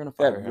racist, and we're going to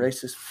fire him.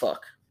 Racist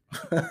fuck.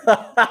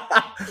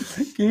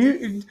 Can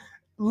you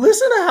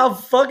listen to how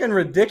fucking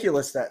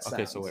ridiculous that sounds?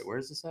 Okay, so wait, where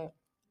is this at?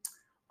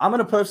 I'm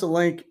going to post a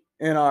link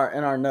in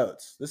our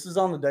notes. This is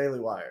on the Daily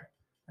Wire,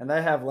 and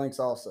they have links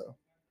also.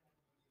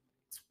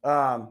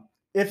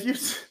 If you,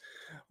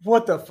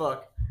 what the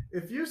fuck?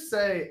 If you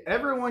say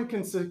everyone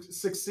can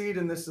succeed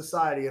in this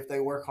society if they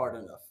work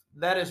hard enough,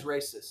 that is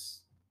racist.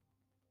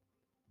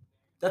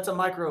 That's a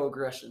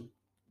microaggression.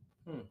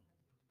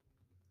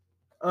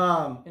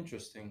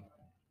 Interesting.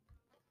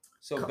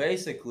 So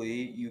basically,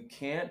 you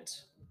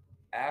can't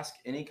ask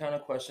any kind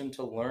of question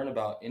to learn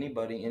about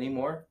anybody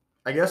anymore.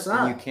 I guess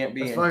not. And you can't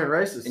be fucking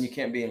racist. And you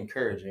can't be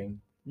encouraging.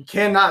 You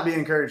cannot be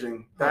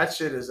encouraging. That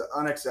shit is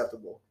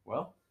unacceptable.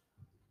 Well,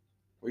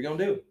 what are you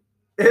gonna do?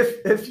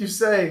 If you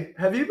say,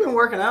 have you been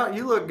working out?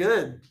 You look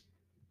good.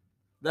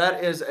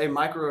 That is a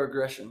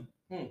microaggression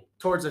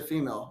towards a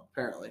female,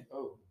 apparently.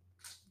 Oh.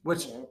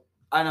 Which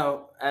I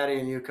know Addie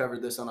and you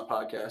covered this on a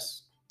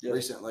podcast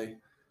recently.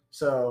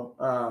 So,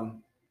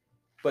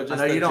 but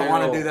just I know you don't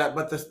want to do that,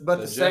 but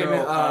the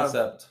statement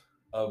concept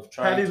of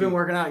trying have you been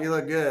working out? You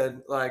look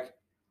good. Like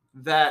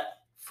that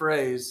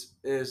phrase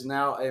is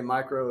now a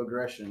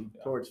microaggression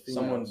towards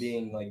females. Someone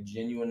being like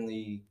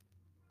genuinely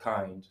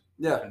kind.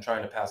 Yeah. And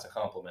trying to pass a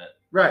compliment.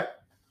 Right.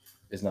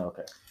 Is not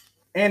okay.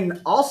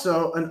 And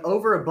also, an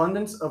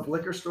overabundance of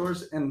liquor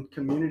stores in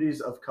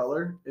communities of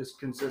color is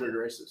considered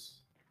racist.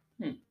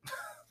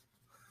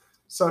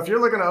 So if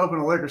you're looking to open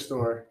a liquor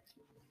store,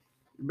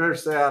 you better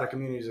stay out of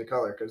communities of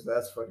color because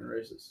that's fucking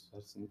racist.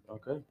 That's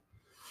okay.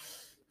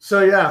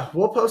 So yeah,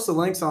 we'll post the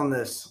links on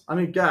this. I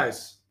mean,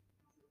 guys,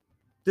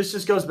 this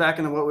just goes back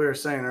into what we were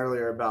saying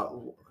earlier about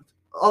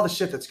all the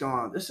shit that's going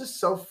on. This is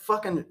so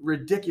fucking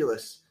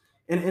ridiculous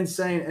and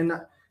insane,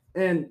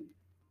 and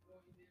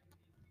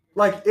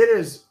like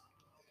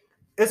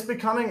it's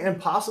becoming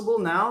impossible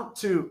now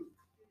to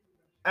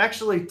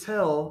actually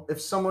tell if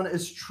someone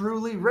is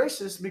truly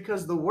racist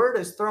because the word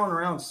is thrown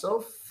around so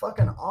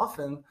fucking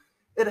often,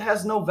 it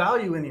has no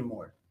value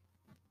anymore.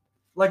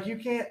 Like you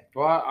can't.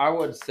 Well, I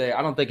would say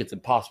I don't think it's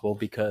impossible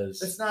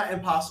because it's not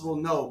impossible.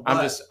 No,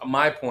 but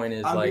my point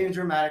is I'm being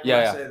dramatic when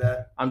I say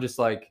that. I'm just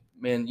like,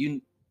 man,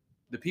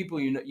 the people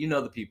you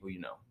know the people you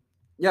know.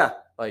 Yeah.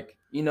 Like,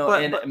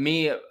 but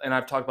me, and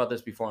I've talked about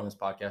this before on this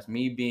podcast,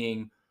 me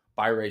being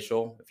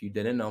biracial. If you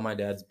didn't know, my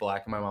dad's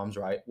black and my mom's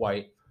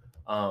white.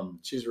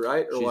 She's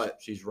right or what?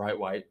 She's right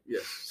white.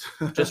 Yes.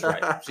 Just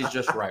right. She's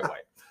just right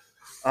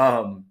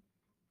white.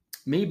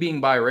 Me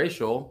being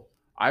biracial,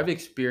 I've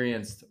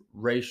experienced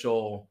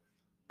racial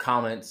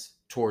comments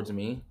towards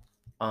me.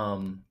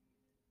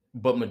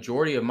 But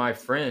majority of my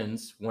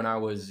friends when I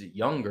was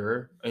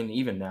younger and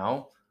even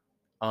now,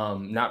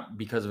 not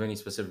because of any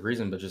specific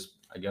reason, but just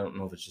I don't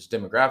know if it's just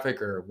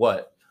demographic or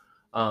what.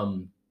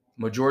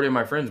 Majority of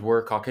my friends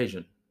were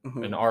Caucasian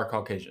and are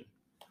Caucasian.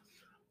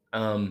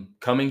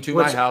 Coming to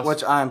my house,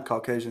 which I'm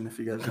Caucasian, if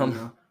you guys don't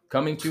know.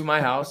 Coming to my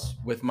house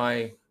with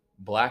my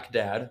black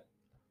dad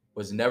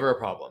was never a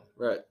problem.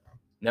 Right.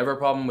 Never a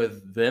problem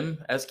with them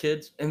as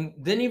kids, and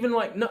then even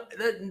like no,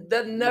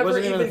 that never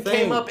even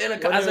came up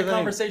as a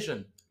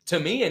conversation to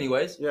me,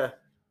 anyways. Yeah.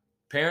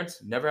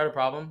 Parents never had a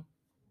problem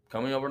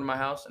coming over to my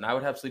house, and I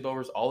would have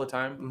sleepovers all the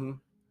time. Mm-hmm.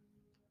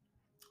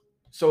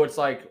 So it's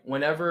like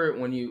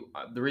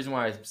the reason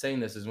why I'm saying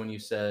this is when you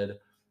said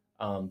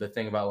the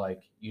thing about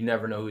like you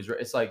never know who's right.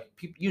 It's like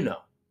people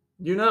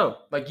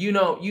like you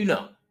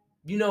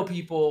know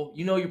people,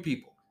 you know your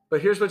people.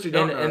 But here's what you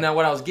don't know. And then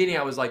what I was getting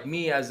at was like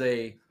me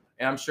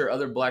and I'm sure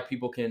other black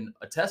people can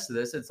attest to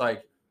this. It's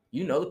like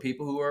the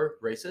people who are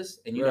racist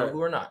and you know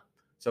who are not.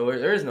 So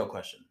there is no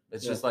question.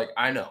 It's just like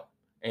I know,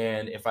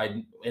 and if I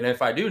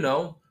do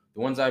know the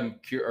ones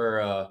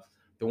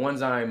the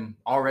ones I'm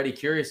already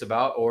curious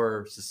about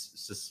or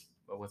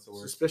what's the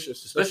word?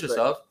 Suspicious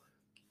of,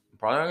 I'm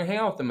probably not gonna hang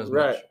out with them as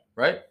much,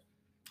 right?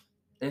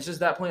 And it's just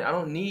that point. I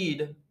don't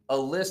need a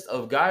list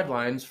of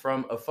guidelines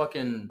from a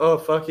fucking. Oh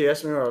fuck! He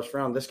asked me where I was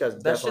from. This guy's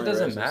that shit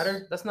doesn't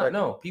matter. That's not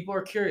no. People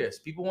are curious.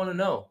 People want to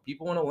know.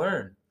 People want to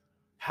learn.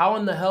 How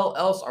in the hell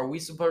else are we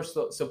supposed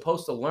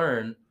to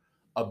learn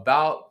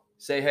about?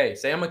 Say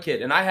I'm a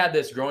kid, and I had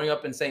this growing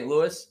up in St.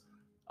 Louis.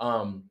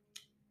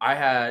 I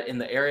had in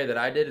the area that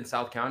I did in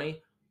South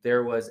County,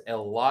 there was a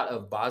lot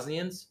of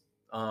Bosnians.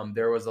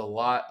 There was a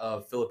lot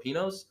of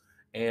Filipinos,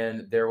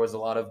 and there was a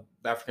lot of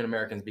African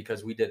Americans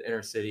because we did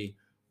intercity.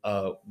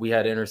 We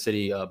had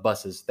intercity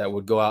buses that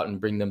would go out and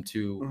bring them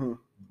to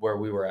where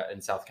we were at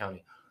in South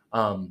County.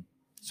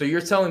 So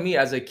you're telling me,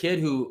 as a kid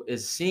who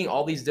is seeing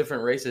all these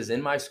different races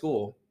in my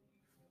school,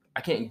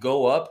 I can't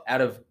go up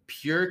out of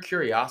pure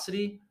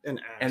curiosity and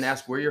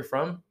ask where you're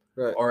from,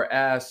 right.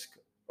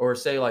 or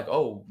say like,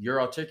 oh,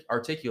 you're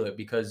articulate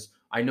because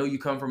I know you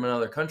come from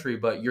another country,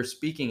 but your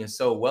speaking is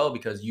so well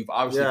because you've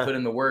obviously put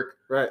in the work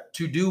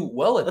to do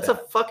well at that. That's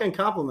a fucking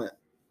compliment.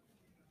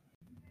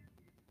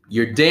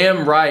 You're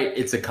damn right.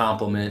 It's a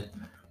compliment.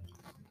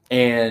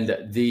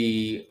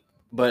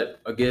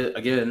 But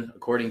again,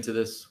 according to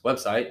this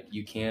website,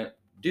 you can't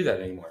do that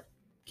anymore.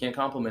 You can't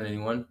compliment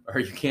anyone, or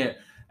you can't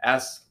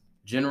ask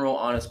general,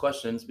 honest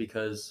questions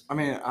because I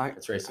mean,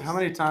 it's racist. How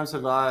many times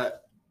have I'm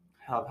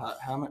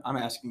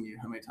asking you,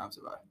 how many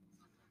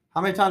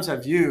times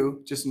have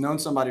you just known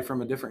somebody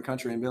from a different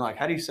country and been like,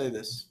 how do you say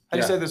this? How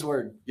do you say this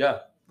word? Yeah.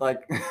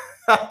 Like,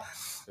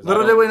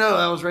 little did we know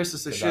that was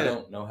racist as shit. I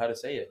don't know how to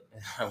say it.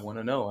 I want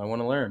to know. I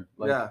want to learn.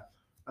 Yeah.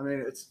 I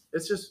mean, it's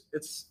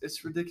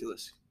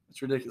ridiculous.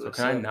 It's ridiculous.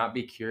 So can I not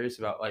be curious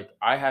about, like,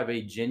 I have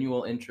a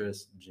genuine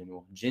interest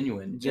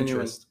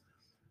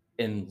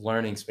in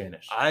learning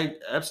Spanish. I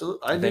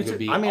think it would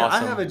be awesome. I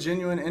have a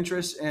genuine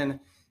interest in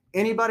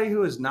anybody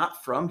who is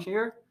not from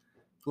here,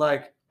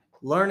 like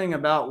learning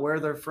about where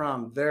they're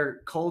from,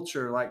 their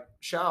culture. Like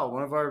Xiao,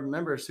 one of our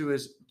members who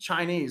is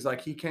Chinese,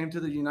 like he came to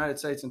the United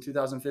States in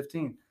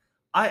 2015.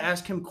 I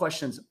ask him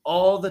questions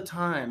all the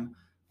time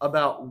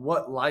about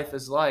what life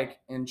is like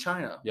in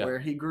China, where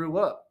he grew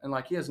up. And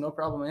like, he has no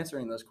problem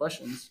answering those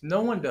questions.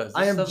 No one does.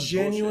 I am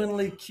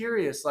genuinely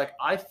curious. Like,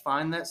 I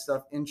find that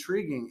stuff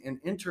intriguing and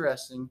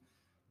interesting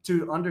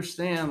to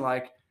understand,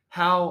 like,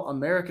 how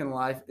American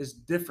life is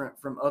different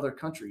from other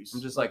countries.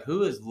 I'm just like,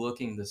 who is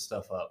looking this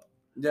stuff up?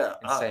 Yeah.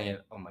 And saying,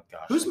 oh my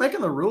gosh. Who's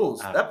making the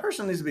rules? That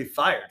person needs to be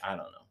fired. I don't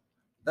know.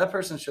 That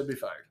person should be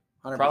fired.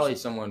 100%. Probably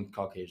someone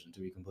Caucasian,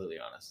 to be completely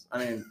honest. I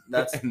mean,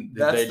 that's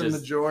the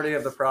majority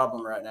of the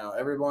problem right now.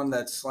 Everyone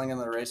that's slinging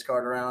the race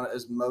card around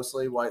is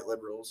mostly white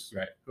liberals,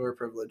 who are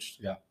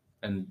privileged. Yeah,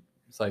 and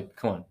it's like,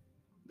 come on,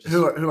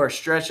 who are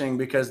stretching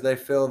because they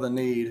feel the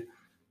need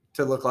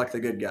to look like the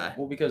good guy.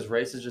 Well, because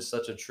race is just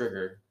such a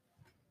trigger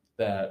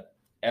that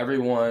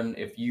everyone,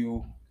 if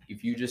you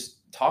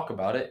just talk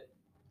about it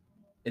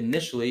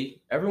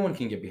initially, everyone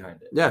can get behind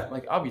it. Yeah.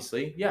 Like,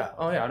 obviously,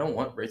 I don't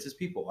want racist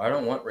people. I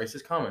don't want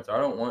racist comments. I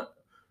don't want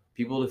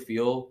people to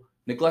feel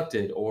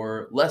neglected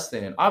or less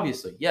than.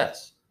 Obviously,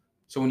 yes.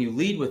 So when you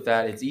lead with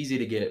that, it's easy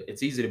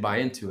to buy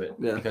into it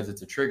because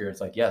it's a trigger.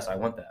 It's like, yes, I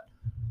want that.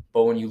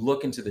 But when you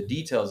look into the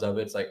details of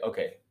it, it's like,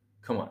 okay,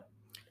 come on.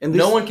 And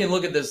no one can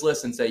look at this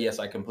list and say, yes,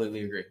 I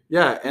completely agree.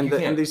 Yeah, and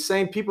these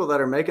same people that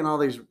are making all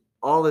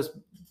this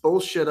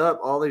bullshit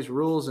up, all these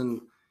rules and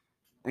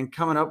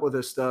coming up with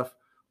this stuff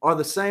are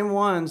the same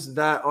ones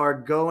that are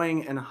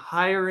going and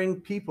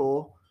hiring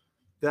people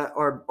that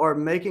are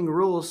making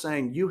rules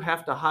saying you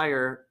have to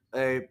hire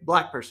a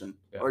black person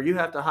or you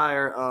have to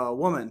hire a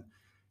woman,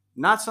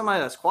 not somebody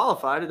that's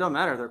qualified. It doesn't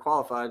matter if they're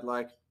qualified.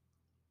 Like,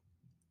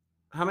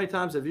 how many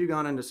times have you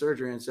gone into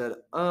surgery and said,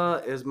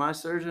 is my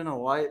surgeon a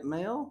white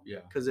male? Yeah.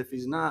 Because if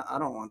he's not, I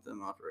don't want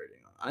them operating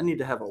on. I need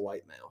to have a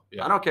white male.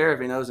 Yeah. I don't care if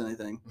he knows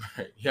anything.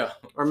 Right. Yeah.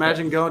 Or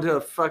imagine going to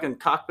a fucking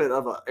cockpit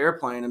of an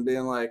airplane and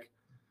being like,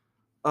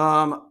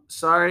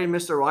 sorry,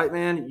 Mr. White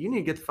Man, you need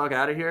to get the fuck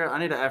out of here. I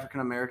need an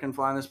African American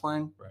flying this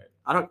plane.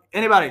 Right.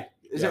 Anybody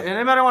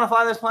want to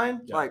fly this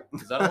plane? Yeah. Like,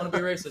 because I don't want to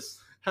be racist.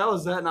 How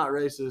is that not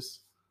racist?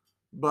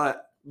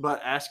 But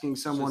asking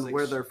someone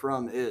where they're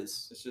from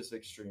is. It's just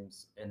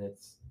extremes. And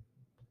it's,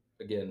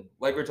 again,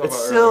 like we're talking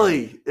about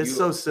silly. Earlier, it's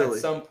so silly.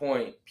 At some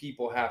point,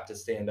 people have to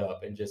stand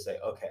up and just say,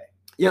 okay.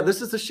 Yeah,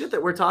 this is the shit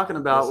that we're talking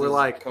about. We're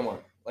like, come on.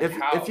 Like,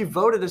 if you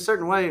voted a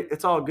certain way,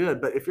 it's all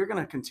good. But if you're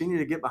going to continue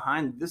to get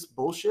behind this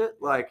bullshit,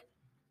 like,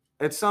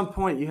 at some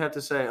point you have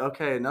to say,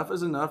 okay, enough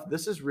is enough.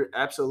 This is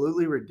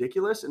absolutely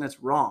ridiculous, and it's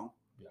wrong.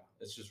 Yeah,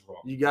 it's just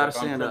wrong. You got to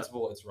stand up.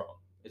 It's wrong.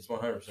 It's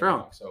 100%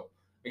 wrong. So,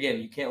 again,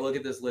 you can't look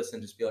at this list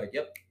and just be like,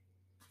 yep,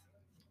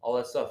 all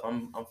that stuff.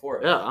 I'm for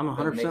it. Yeah, I'm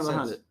 100%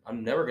 behind it.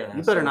 I'm never going to ask.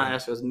 You better not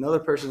ask us another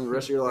person the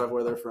rest of your life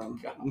where they're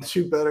from.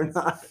 You better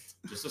not.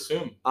 Just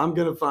assume. I'm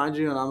going to find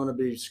you, and I'm going to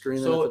be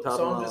screaming at the top of my lungs.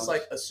 So I'm just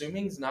like,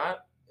 assuming's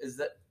not, is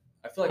that,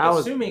 I feel like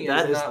assuming is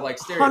not like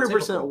stereotypical.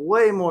 100%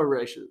 way more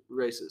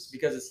racist.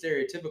 Because it's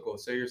stereotypical.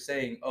 So you're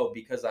saying, oh,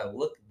 because I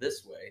look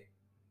this way,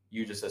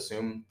 you just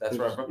assume that's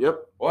where I'm from?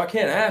 Yep. Well, I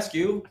can't ask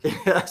you.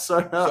 Yeah, so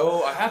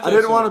I have to I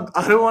didn't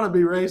want to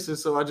be racist,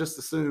 so I just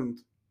assumed.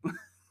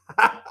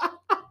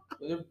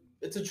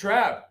 It's a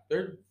trap.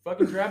 They're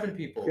fucking trapping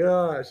people.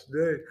 Gosh,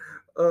 dude.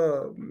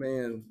 Oh,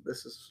 man.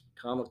 This is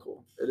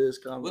comical. It is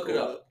comical. Look it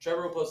up.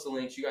 Trevor will post the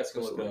links. You guys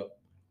can look it up.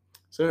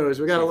 So anyways,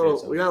 we got a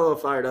little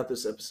fired up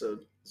this episode.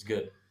 It's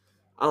good.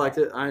 I liked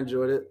it. I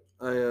enjoyed it.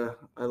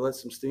 I let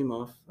some steam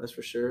off, that's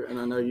for sure. And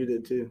I know you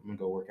did too. I'm going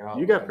to go work out.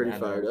 You got pretty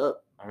fired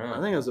up. I know.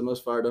 I think I was the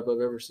most fired up I've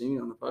ever seen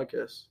you on the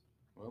podcast.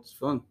 Well, it's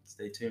fun.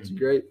 Stay tuned. It's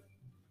great.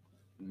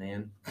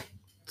 Man.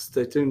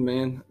 Stay tuned,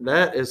 man.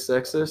 That is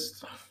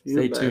sexist.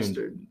 Stay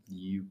tuned.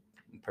 You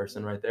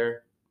person right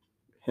there.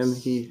 Him,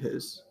 he,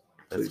 his.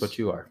 That's what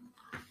you are.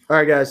 All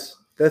right, guys.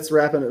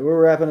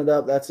 We're wrapping it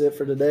up. That's it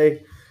for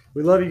today.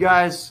 We love you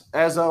guys.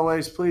 As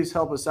always, please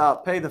help us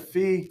out. Pay the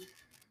fee.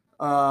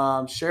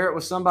 Share it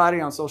with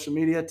somebody on social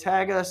media.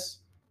 Tag us.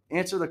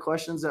 Answer the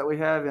questions that we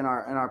have in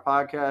our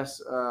podcast.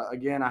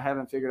 Again, I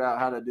haven't figured out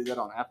how to do that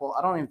on Apple.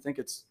 I don't think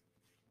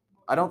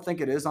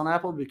it is on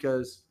Apple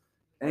because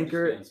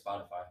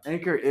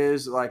Anchor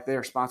is like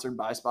they're sponsored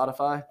by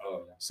Spotify.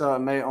 Oh, yeah. So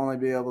you may only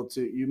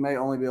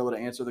be able to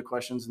answer the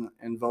questions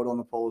and vote on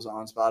the polls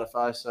on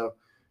Spotify. So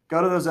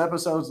go to those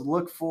episodes,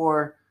 look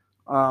for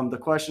the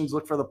questions,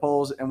 look for the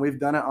polls, and we've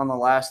done it on the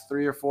last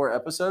 3 or 4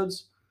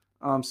 episodes.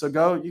 So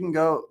you can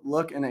go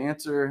look and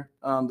answer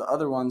the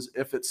other ones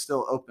if it's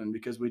still open,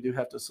 because we do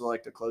have to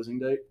select a closing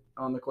date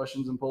on the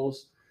questions and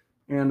polls.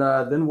 And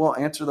then we'll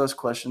answer those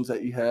questions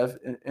that you have.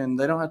 And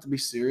they don't have to be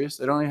serious.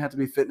 They don't even have to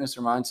be fitness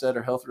or mindset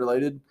or health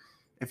related.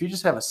 If you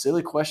just have a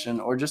silly question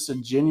or just a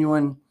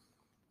genuine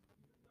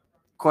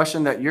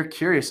question that you're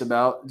curious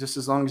about, just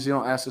as long as you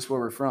don't ask us where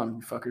we're from,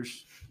 you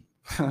fuckers.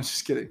 I'm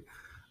just kidding.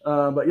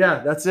 But yeah,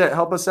 that's it.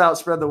 Help us out.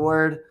 Spread the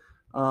word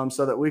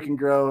so that we can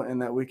grow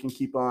and that we can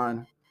keep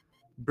on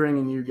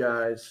bringing you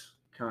guys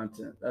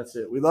content. That's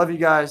it. We love you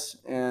guys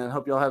and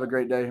hope you all have a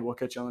great day. We'll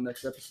catch you on the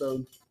next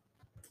episode.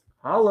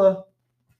 Holla.